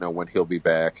 He doesn't know when he'll be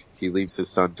back. He leaves his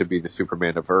son to be the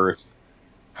Superman of Earth,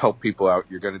 help people out.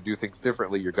 You're going to do things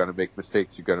differently. You're going to make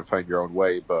mistakes. You're going to find your own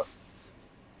way. But,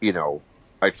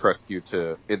 I trust you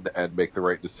to, in the end, make the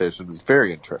right decision. It's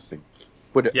very interesting.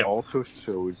 But it also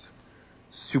shows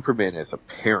Superman as a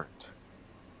parent.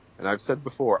 And I've said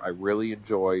before, I really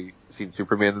enjoy seeing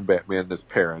Superman and Batman as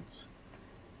parents.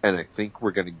 And I think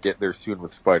we're going to get there soon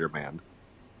with Spider-Man.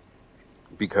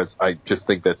 Because I just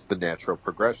think that's the natural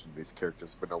progression. These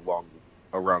characters have been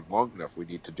around long enough. We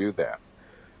need to do that.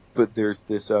 But there's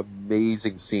this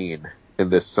amazing scene in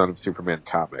this Son of Superman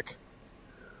comic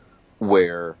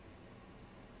where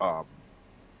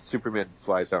Superman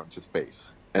flies out into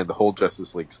space and the whole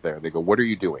Justice League's there. They go, "What are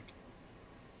you doing?"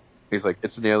 He's like,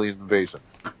 "It's an alien invasion."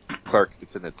 "Clark,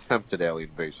 it's an attempted alien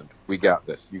invasion. We got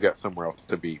this. You got somewhere else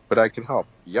to be. But I can help."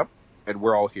 "Yep. And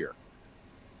we're all here.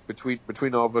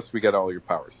 Between all of us, we got all your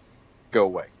powers. Go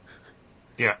away."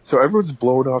 Yeah. So everyone's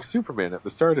blowing off Superman at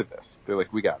the start of this. They're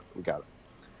like, we got it.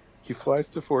 He flies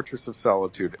to Fortress of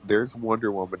Solitude. There's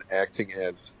Wonder Woman acting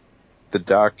as the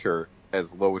doctor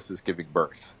as Lois is giving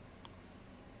birth.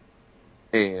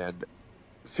 And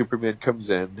Superman comes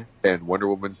in, and Wonder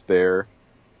Woman's there,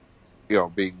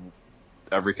 being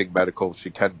everything medical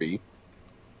she can be.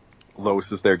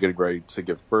 Lois is there getting ready to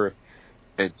give birth,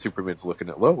 and Superman's looking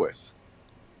at Lois.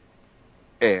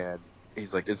 And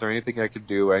he's like, "Is there anything I can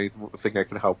do? Anything I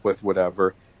can help with?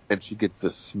 Whatever." And she gets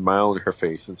this smile on her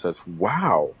face and says,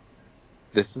 "Wow,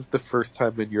 this is the first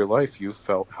time in your life you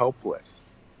felt helpless."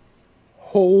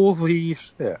 Holy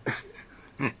shit.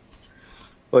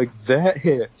 Like, that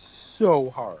hit so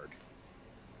hard.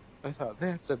 I thought,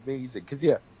 that's amazing. Because,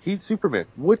 yeah, he's Superman.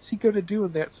 What's he going to do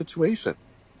in that situation?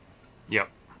 Yep.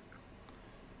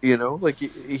 You know, like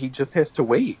he just has to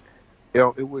wait. You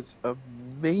know, it was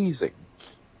amazing.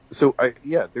 So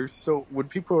there's so when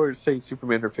people are saying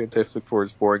Superman or Fantastic Four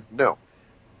is boring, no,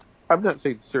 I'm not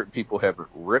saying certain people haven't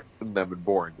written them in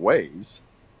boring ways,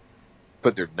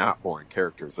 but they're not boring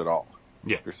characters at all.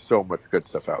 Yeah, There's so much good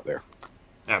stuff out there.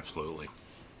 absolutely.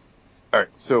 All right,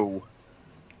 so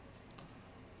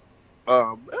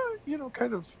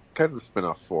kind of a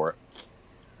spin-off for it.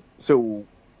 So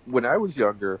when I was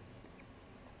younger,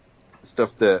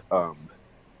 stuff that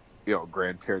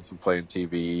grandparents would play on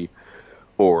TV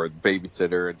or the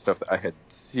babysitter and stuff that I had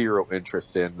zero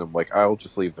interest in. I'm like, I'll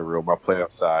just leave the room. I'll play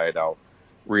outside. I'll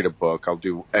read a book. I'll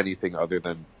do anything other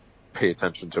than pay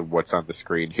attention to what's on the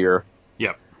screen here.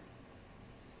 Yep.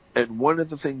 And one of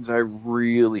the things I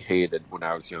really hated when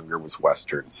I was younger was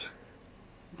Westerns.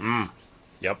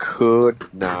 Yep.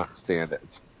 Could not stand it.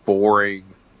 It's boring.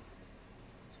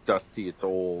 It's dusty. It's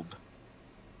old.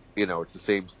 You know, it's the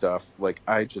same stuff. Like,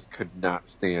 I just could not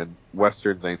stand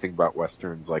Westerns, anything about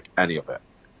Westerns, like any of it.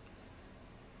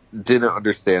 Didn't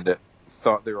understand it.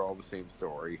 Thought they were all the same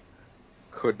story.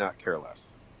 Could not care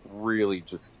less. Really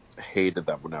just hated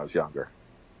them when I was younger.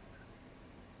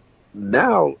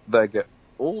 Now that I get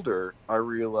older, I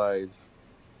realize,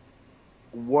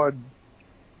 one,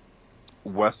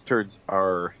 Westerns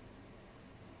are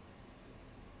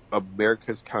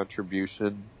America's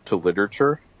contribution to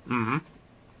literature,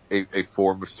 a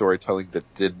form of storytelling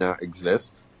that did not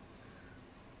exist.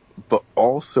 But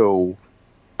also,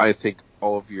 I think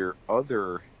all of your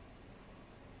other,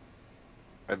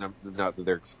 and I'm not that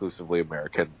they're exclusively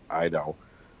American, I know,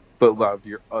 but a lot of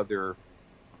your other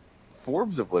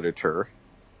forms of literature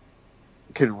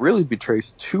can really be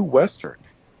traced to Western.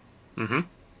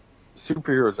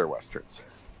 Superheroes are Westerns.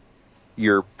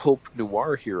 Your pulp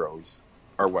noir heroes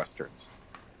are Westerns.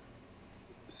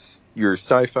 Your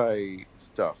sci-fi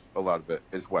stuff, a lot of it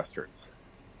is Westerns.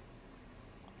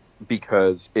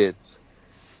 Because it's,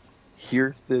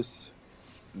 here's this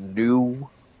new,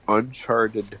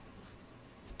 uncharted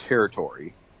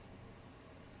territory,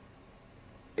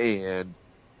 and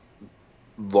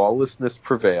lawlessness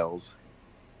prevails,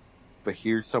 but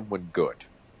here's someone good.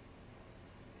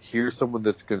 Here's someone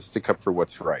that's going to stick up for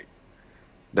what's right.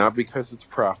 Not because it's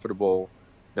profitable,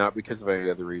 not because of any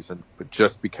other reason, but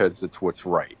just because it's what's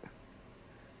right.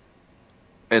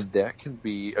 And that can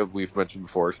be, as we've mentioned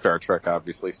before, Star Trek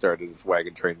obviously started as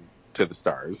Wagon Train to the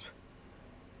Stars.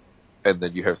 And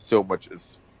then you have so much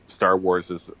as Star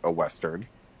Wars is a Western,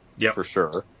 for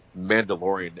sure.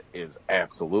 Mandalorian is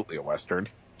absolutely a Western.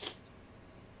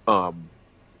 But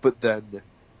then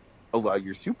a lot of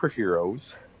your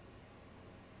superheroes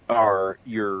are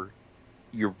your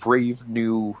brave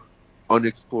new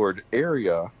unexplored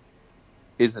area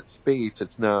isn't space,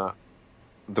 it's not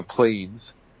the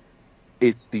plains,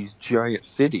 it's these giant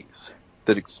cities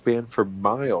that expand for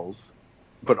miles,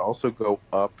 but also go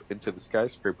up into the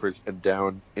skyscrapers and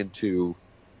down into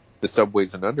the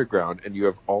subways and underground, and you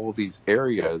have all of these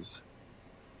areas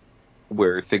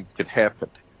where things can happen.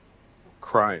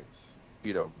 Crimes,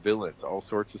 villains, all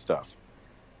sorts of stuff.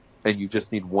 And you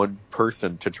just need one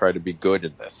person to try to be good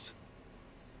in this.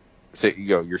 Say,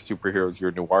 your superheroes,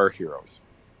 your noir heroes.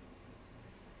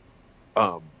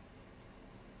 And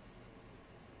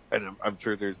I'm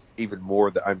sure there's even more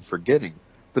that I'm forgetting.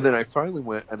 But then I finally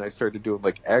went and I started doing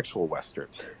like actual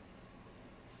Westerns.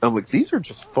 I'm like, these are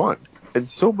just fun. And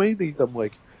so many of these, I'm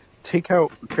like, take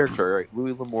out character. Right?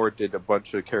 Louis L'Amour did a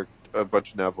bunch of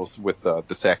novels with the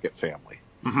Sackett family.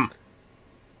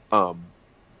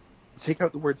 Take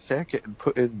out the word Sackett and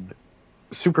put in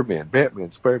Superman,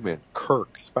 Batman, Spider-Man,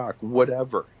 Kirk, Spock,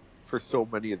 whatever, for so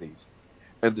many of these.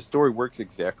 And the story works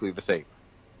exactly the same.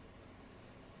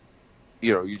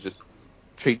 You just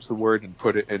change the word and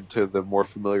put it into the more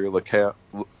familiar locale,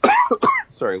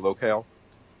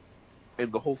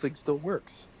 and the whole thing still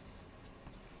works.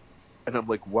 And I'm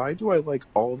like, why do I like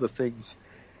all the things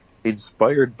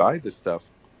inspired by this stuff,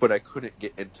 but I couldn't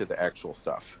get into the actual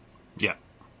stuff? Yeah.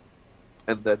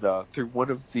 And then through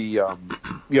one of the,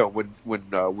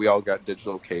 when we all got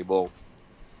digital cable,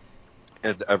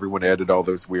 and everyone added all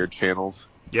those weird channels,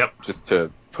 just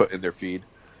to put in their feed.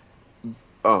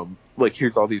 Like,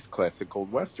 here's all these classic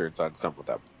old Westerns on some of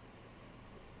them.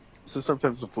 So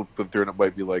sometimes I'll flip through and it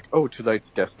might be like, oh,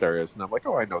 tonight's guest star is, and I'm like,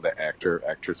 oh, I know that actor,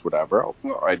 actress, whatever. Oh,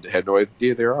 well, I had no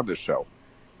idea they were on this show.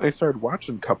 And I started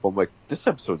watching a couple. I'm like, this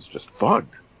episode's just fun.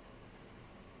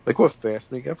 Like, what a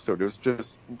fascinating episode. It was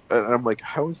just, and I'm like,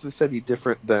 how is this any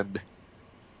different than,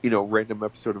 random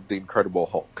episode of The Incredible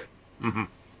Hulk?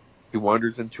 He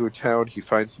wanders into a town, he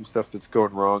finds some stuff that's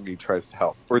going wrong, and he tries to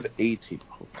help. Or the A-Team.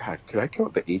 Oh, God, could I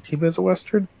count the A-Team as a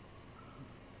Western?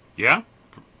 Yeah.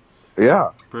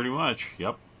 Yeah, Pretty much.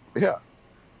 Yep. yeah.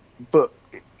 But,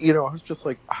 I was just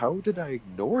like, how did I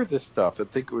ignore this stuff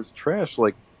and think it was trash?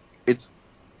 Like, it's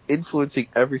influencing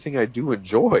everything I do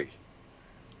enjoy.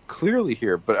 Clearly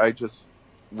here, but I just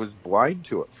was blind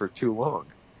to it for too long.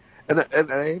 And I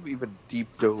haven't even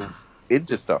deep dove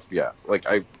into stuff yet. Like,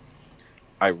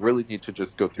 I really need to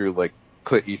just go through, like,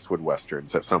 Clint Eastwood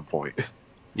westerns at some point.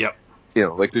 Yep.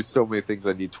 Like, there's so many things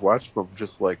I need to watch, but I'm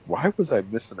just like, why was I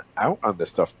missing out on this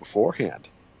stuff beforehand?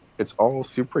 It's all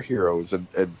superheroes and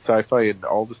sci-fi and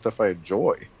all the stuff I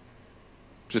enjoy.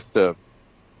 Just the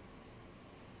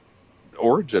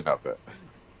origin of it.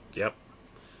 Yep.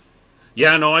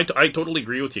 Yeah, no, I totally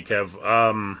agree with you,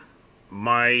 Kev.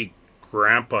 My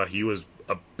grandpa, he was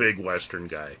a big Western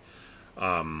guy.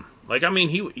 Like, I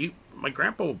mean, my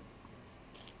grandpa,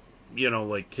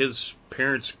 like his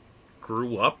parents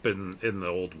grew up in the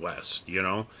Old West,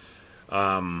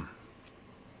 Um,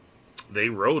 they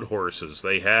rode horses.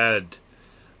 They had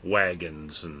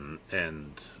wagons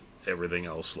and everything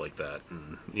else like that.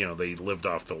 And, they lived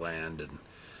off the land.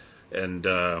 And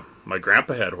my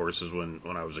grandpa had horses when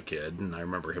I was a kid, and I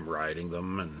remember him riding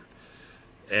them.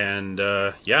 And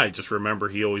yeah, I just remember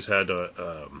he always had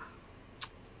a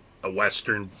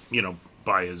Western,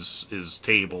 by his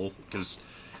table, because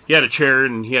he had a chair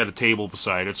and he had a table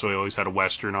beside it, so he always had a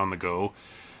Western on the go.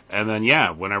 And then,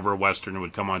 yeah, whenever a Western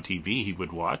would come on TV, he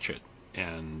would watch it.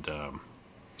 And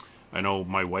I know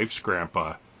my wife's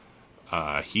grandpa,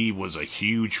 he was a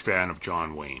huge fan of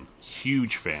John Wayne.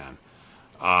 Huge fan.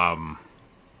 Um,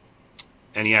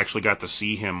 and he actually got to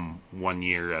see him one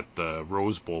year at the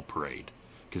Rose Bowl parade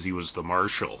because he was the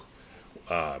marshal.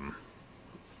 Um,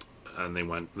 and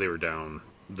they were down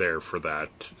there for that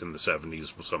in the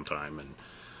 70s sometime.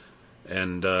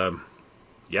 And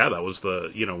yeah, that was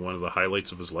one of the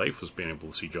highlights of his life was being able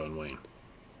to see John Wayne.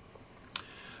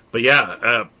 But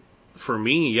yeah, for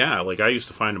me, yeah, like I used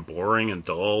to find him boring and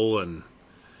dull and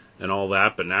all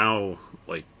that, but now,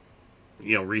 like,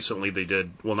 recently they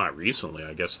did, well, not recently,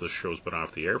 I guess this show's been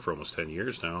off the air for almost 10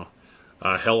 years now.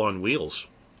 Hell on Wheels.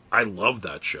 I love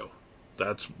that show.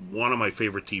 That's one of my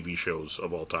favorite TV shows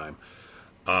of all time.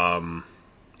 Um,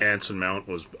 Anson Mount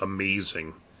was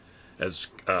amazing as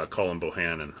Colin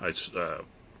Bohannon.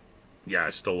 Yeah, I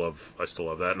still love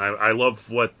that, and I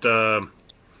love what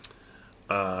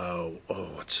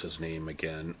what's his name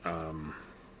again?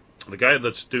 The guy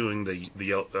that's doing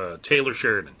the Taylor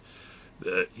Sheridan,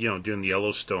 doing the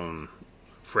Yellowstone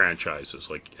franchises.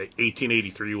 Like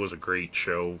 1883 was a great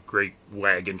show, great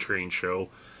wagon train show.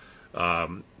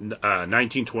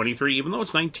 1923, even though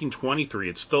it's 1923,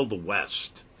 it's still the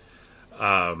West.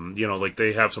 Like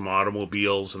they have some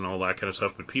automobiles and all that kind of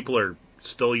stuff, but people are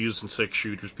still using six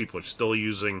shooters. People are still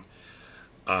using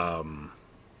um,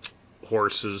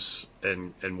 horses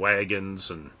and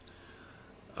wagons, and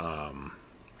um,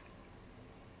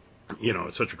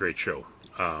 it's such a great show.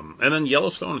 And then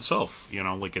Yellowstone itself,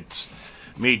 like it's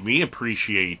made me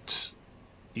appreciate,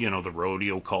 the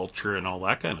rodeo culture and all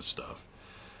that kind of stuff.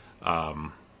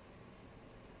 Um,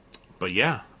 but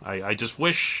yeah, I just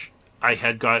wish I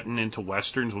had gotten into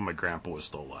westerns when my grandpa was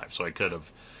still alive, so I could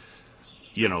have,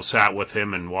 sat with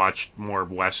him and watched more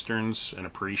westerns and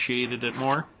appreciated it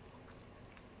more.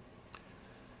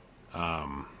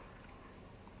 Um,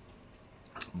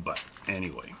 but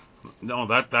anyway, no,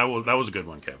 that was a good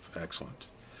one, Kev. Excellent.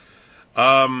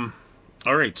 Um,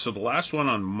 all right, so the last one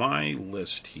on my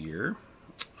list here.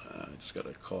 I just got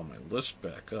to call my list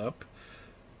back up.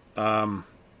 Um,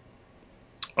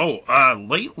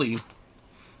 lately,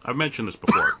 I've mentioned this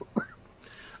before.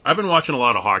 I've been watching a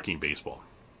lot of hockey and baseball.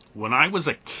 When I was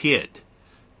a kid,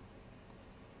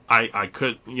 I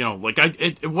could, like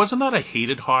it wasn't that I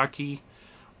hated hockey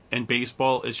and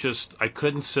baseball. It's just I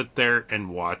couldn't sit there and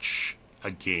watch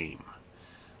a game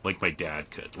like my dad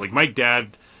could. Like my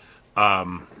dad,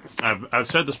 I've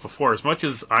said this before. As much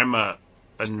as I'm a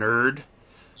nerd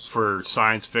for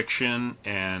science fiction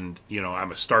and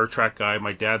I'm a Star Trek guy,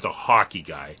 my dad's a hockey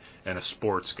guy and a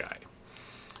sports guy.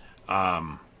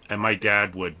 And my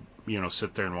dad would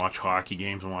sit there and watch hockey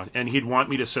games and he'd want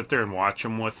me to sit there and watch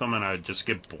them with him, and I'd just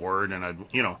get bored, and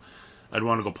I'd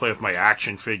want to go play with my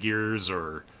action figures,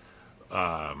 or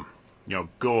um,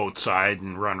 go outside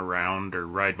and run around or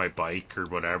ride my bike or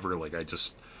whatever. Like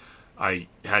I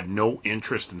had no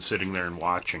interest in sitting there and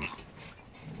watching.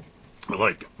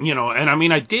 Like, and I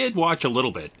mean, I did watch a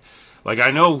little bit. Like,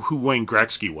 I know who Wayne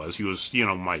Gretzky was. He was,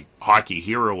 my hockey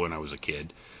hero when I was a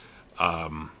kid.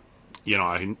 Um,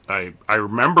 I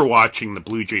remember watching the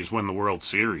Blue Jays win the World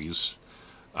Series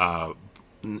uh,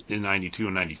 in '92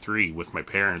 and '93 with my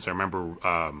parents. I remember,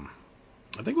 I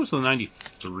think it was the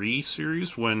 '93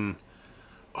 series when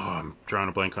I'm drawing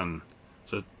a blank on.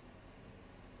 Is it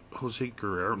Jose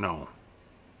Guerrero? No.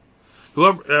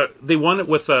 Whoever they won it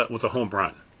with a home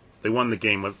run. They won the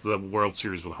game with the World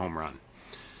Series with a home run,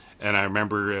 and I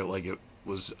remember it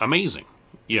was amazing,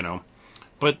 you know.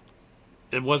 But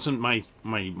it wasn't my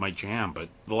jam. But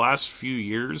the last few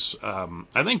years,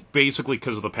 I think basically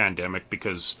because of the pandemic,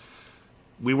 because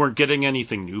we weren't getting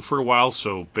anything new for a while,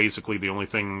 so basically the only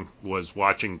thing was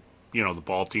watching, the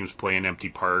ball teams play in empty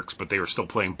parks, but they were still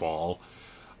playing ball.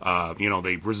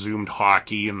 They resumed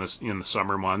hockey in the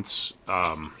summer months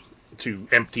to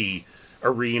empty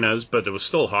arenas, but it was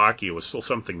still hockey. It was still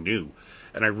something new,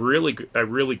 and I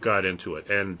really got into it.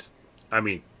 And I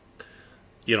mean,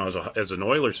 as an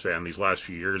Oilers fan, these last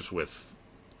few years with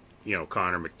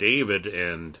Connor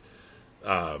McDavid and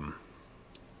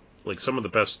like some of the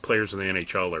best players in the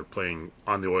NHL are playing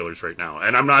on the Oilers right now.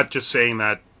 And I'm not just saying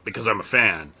that because I'm a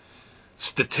fan.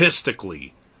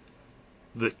 Statistically,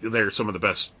 they're some of the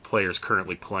best players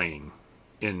currently playing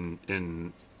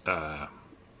in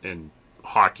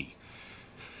hockey.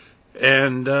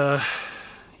 And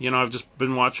I've just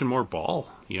been watching more ball.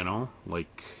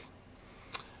 Like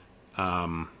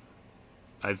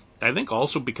I think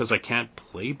also because I can't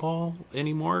play ball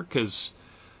anymore because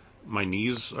my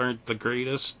knees aren't the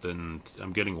greatest and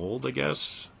I'm getting old, I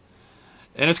guess.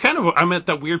 And it's I'm at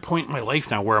that weird point in my life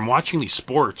now where I'm watching these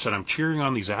sports and I'm cheering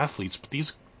on these athletes, but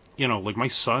these, like my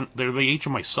son, they're the age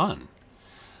of my son,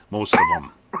 most of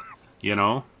them, you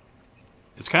know?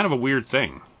 It's kind of a weird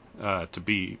thing, to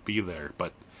be there.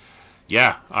 But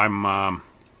yeah,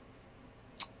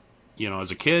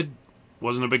 as a kid,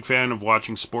 wasn't a big fan of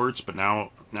watching sports, but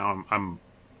now I'm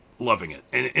loving it.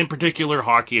 And in particular,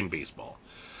 hockey and baseball.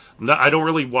 I don't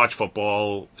really watch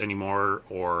football anymore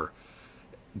or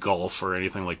golf or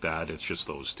anything like that. It's just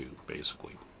those two,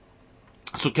 basically.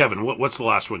 So, Kevin, what's the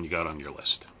last one you got on your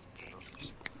list?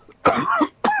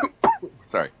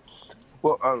 Sorry.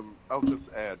 Well, I'll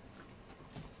just add.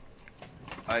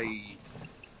 I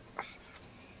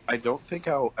don't think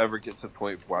I'll ever get to the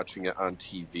point of watching it on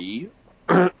TV.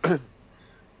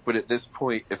 But at this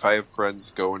point, if I have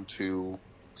friends going to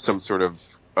some sort of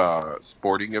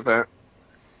sporting event,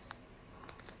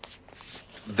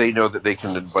 they know that they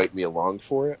can invite me along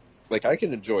for it. Like, I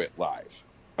can enjoy it live.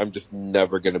 I'm just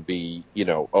never going to be,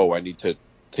 I need to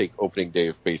take opening day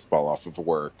of baseball off of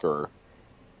work or,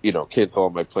 cancel all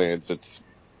my plans. It's,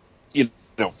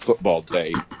 football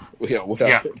day, whatever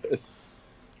Yeah. it is.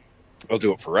 I'll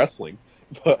do it for wrestling,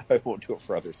 but I won't do it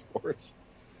for other sports.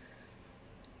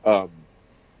 But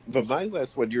my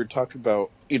last one, you were talking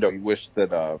about, you wish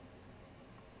that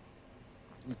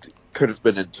could have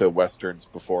been into Westerns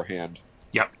beforehand.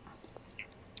 Yep.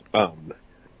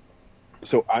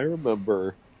 So I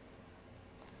remember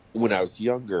when I was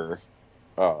younger,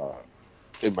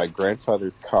 in my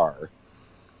grandfather's car,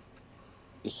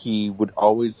 he would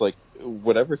always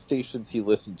whatever stations he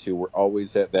listened to were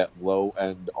always at that low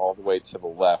end all the way to the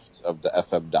left of the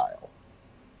FM dial.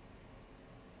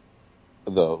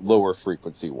 The lower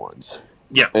frequency ones.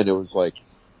 Yeah. And it was like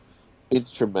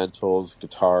instrumentals,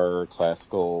 guitar,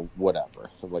 classical, whatever.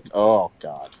 I'm like, oh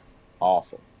God,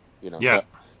 awful. Yeah.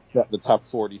 It's not the top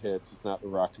 40 hits. It's not the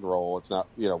rock and roll. It's not,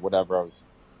 whatever I was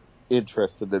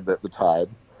interested in at the time.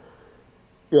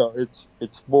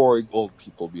 It's boring old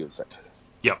people music.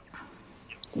 Yep.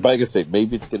 But like I say,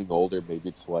 maybe it's getting older, maybe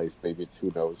it's life, maybe it's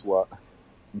who knows what.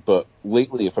 But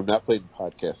lately, if I'm not playing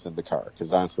podcasts in the car,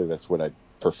 because honestly, that's what I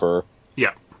prefer.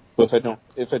 Yeah. But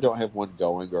if I don't have one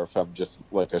going, or if I'm just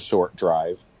like a short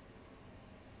drive,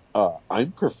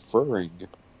 I'm preferring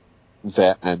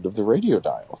that end of the radio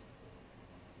dial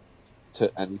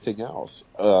to anything else.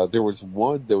 There was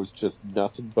one that was just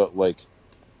nothing but like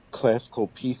classical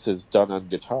pieces done on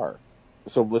guitar.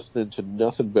 So I'm listening to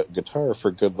nothing but guitar for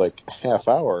a good like half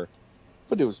hour,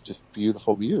 but it was just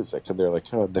beautiful music. And they're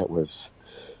like, oh, that was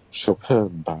Chopin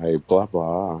by blah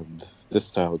blah on this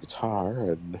style of guitar.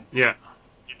 And Yeah.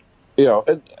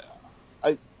 and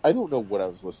I don't know what I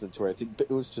was listening to. I think, but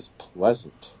it was just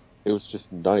pleasant. It was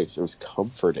just nice. It was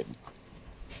comforting.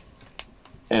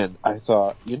 And I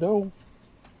thought,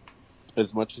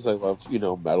 as much as I love,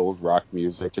 metal and rock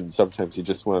music, and sometimes you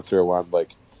just want to throw on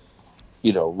like,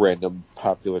 random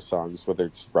popular songs, whether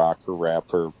it's rock or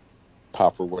rap or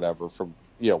pop or whatever from,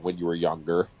 when you were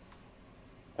younger.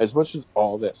 As much as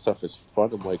all that stuff is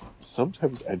fun, I'm like,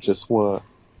 sometimes I just want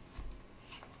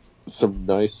some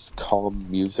nice, calm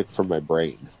music for my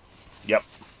brain. Yep.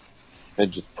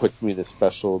 And just puts me in a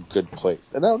special, good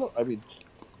place. And I don't know, I mean,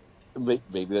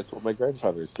 maybe that's what my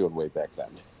grandfather was doing way back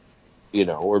then.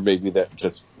 Or maybe that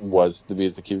just was the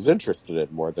music he was interested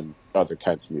in more than other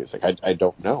kinds of music. I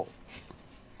don't know.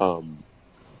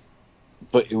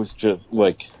 but it was just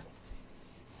like,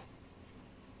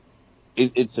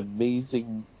 it's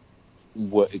amazing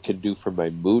what it can do for my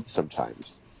mood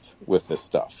sometimes with this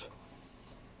stuff.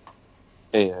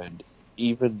 And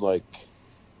even like,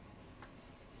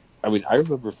 I mean, I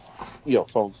remember,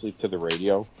 falling asleep to the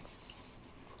radio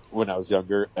when I was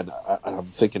younger, and I'm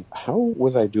thinking, how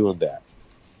was I doing that?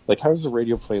 Like, how's the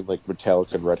radio playing like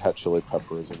Metallica and Red Hot Chili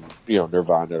Peppers and,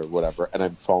 Nirvana or whatever, and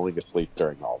I'm falling asleep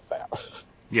during all of that?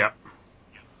 Yeah.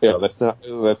 That's not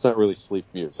really sleep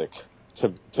music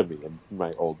to me and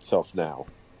my old self now.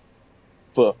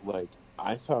 But like,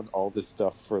 I found all this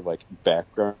stuff for like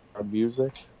background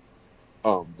music.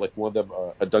 Like one of them,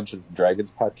 a Dungeons and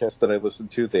Dragons podcast that I listen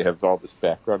to, they have all this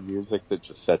background music that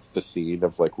just sets the scene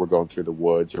of like, we're going through the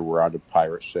woods or we're on a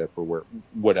pirate ship or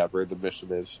whatever the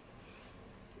mission is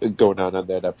going on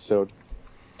that episode.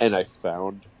 And I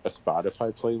found a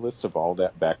Spotify playlist of all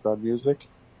that background music.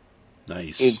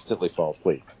 Nice. Instantly fall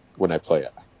asleep when I play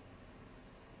it.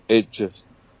 It just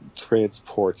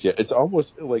transports you. It's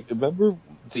almost like, remember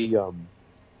the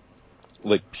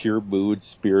like Pure Mood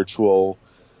spiritual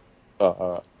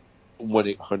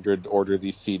 1-800 order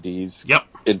these CDs Yep.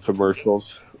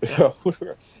 infomercials? Yep.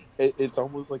 It's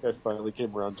almost like I finally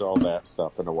came around to all that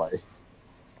stuff in a way.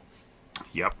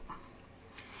 Yep.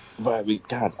 But I mean,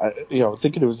 God,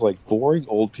 thinking it was like boring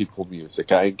old people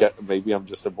music. Maybe I'm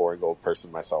just a boring old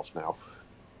person myself now.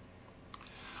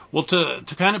 Well, to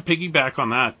kind of piggyback on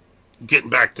that, getting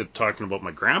back to talking about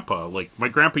my grandpa, like my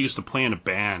grandpa used to play in a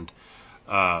band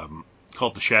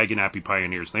called the Shaggy Nappy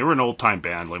Pioneers. They were an old time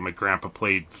band. Like my grandpa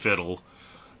played fiddle.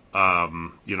 They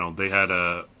had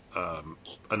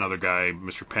another guy,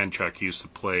 Mr. Penchuck, he used to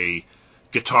play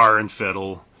guitar and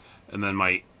fiddle, and then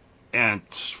my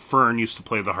Aunt Fern used to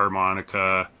play the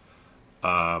harmonica.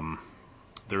 There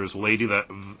was a lady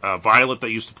Violet, that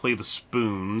used to play the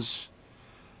spoons.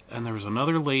 And there was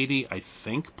another lady, I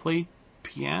think, played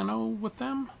piano with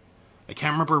them. I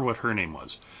can't remember what her name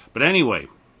was. But anyway,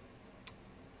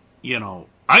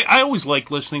 I always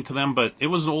liked listening to them, but it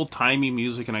was old-timey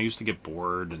music, and I used to get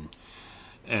bored.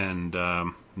 And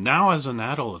now as an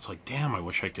adult, it's like, damn, I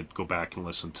wish I could go back and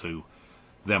listen to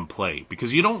them play.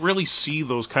 Because you don't really see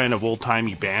those kind of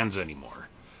old-timey bands anymore.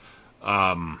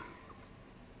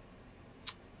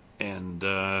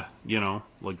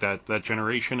 Like that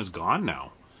generation is gone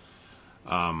now.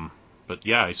 But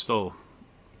yeah, I still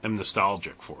am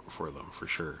nostalgic for them for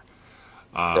sure.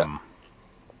 Yeah.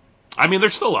 I mean,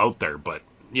 they're still out there, but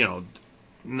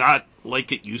not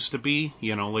like it used to be.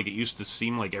 Like it used to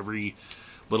seem like every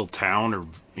little town or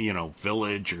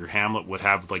village or hamlet would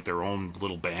have like their own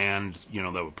little band,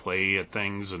 that would play at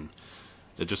things, and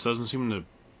it just doesn't seem to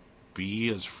be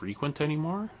as frequent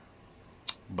anymore.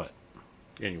 But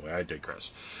anyway, I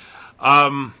digress.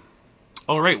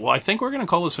 All right, well, I think we're going to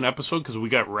call this an episode because we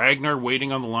got Ragnar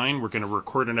waiting on the line. We're going to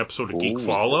record an episode of Geek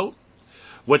Fallout,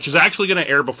 which is actually going to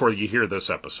air before you hear this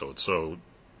episode. So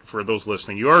for those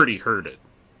listening, you already heard it.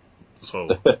 So,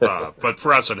 but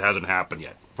for us, it hasn't happened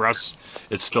yet. For us,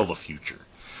 it's still the future.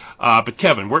 But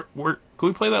Kevin, can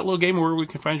we play that little game where we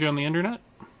can find you on the internet?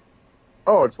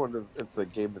 Oh, it's a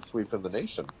game that's sweeping the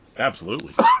nation.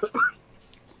 Absolutely.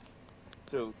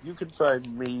 So you can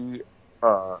find me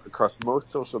across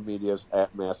most social medias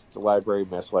at Masked Library.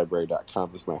 MaskedLibrary.com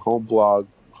is my home blog.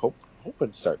 Hoping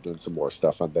to start doing some more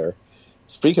stuff on there.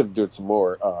 Speaking of doing some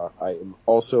more, I am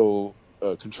also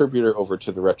a contributor over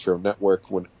to the Retro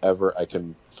Network whenever I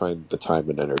can find the time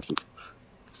and energy.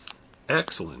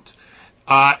 Excellent.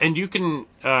 And you can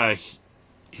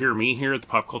hear me here at the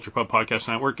Pop Culture Pub Podcast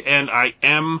Network, and I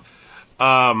am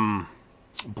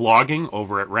blogging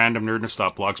over at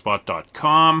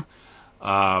randomnerdness.blogspot.com.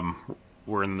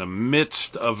 We're in the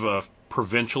midst of a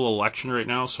provincial election right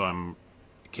now, so I'm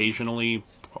occasionally,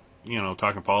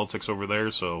 talking politics over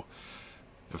there. So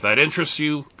if that interests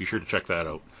you, be sure to check that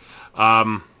out.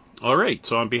 All right,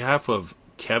 so on behalf of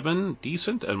Kevin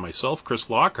Decent and myself, Chris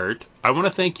Lockhart, I want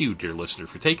to thank you, dear listener,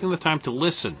 for taking the time to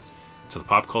listen to the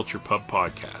Pop Culture Pub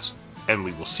Podcast. And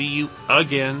we will see you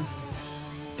again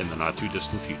in the not too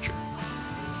distant future.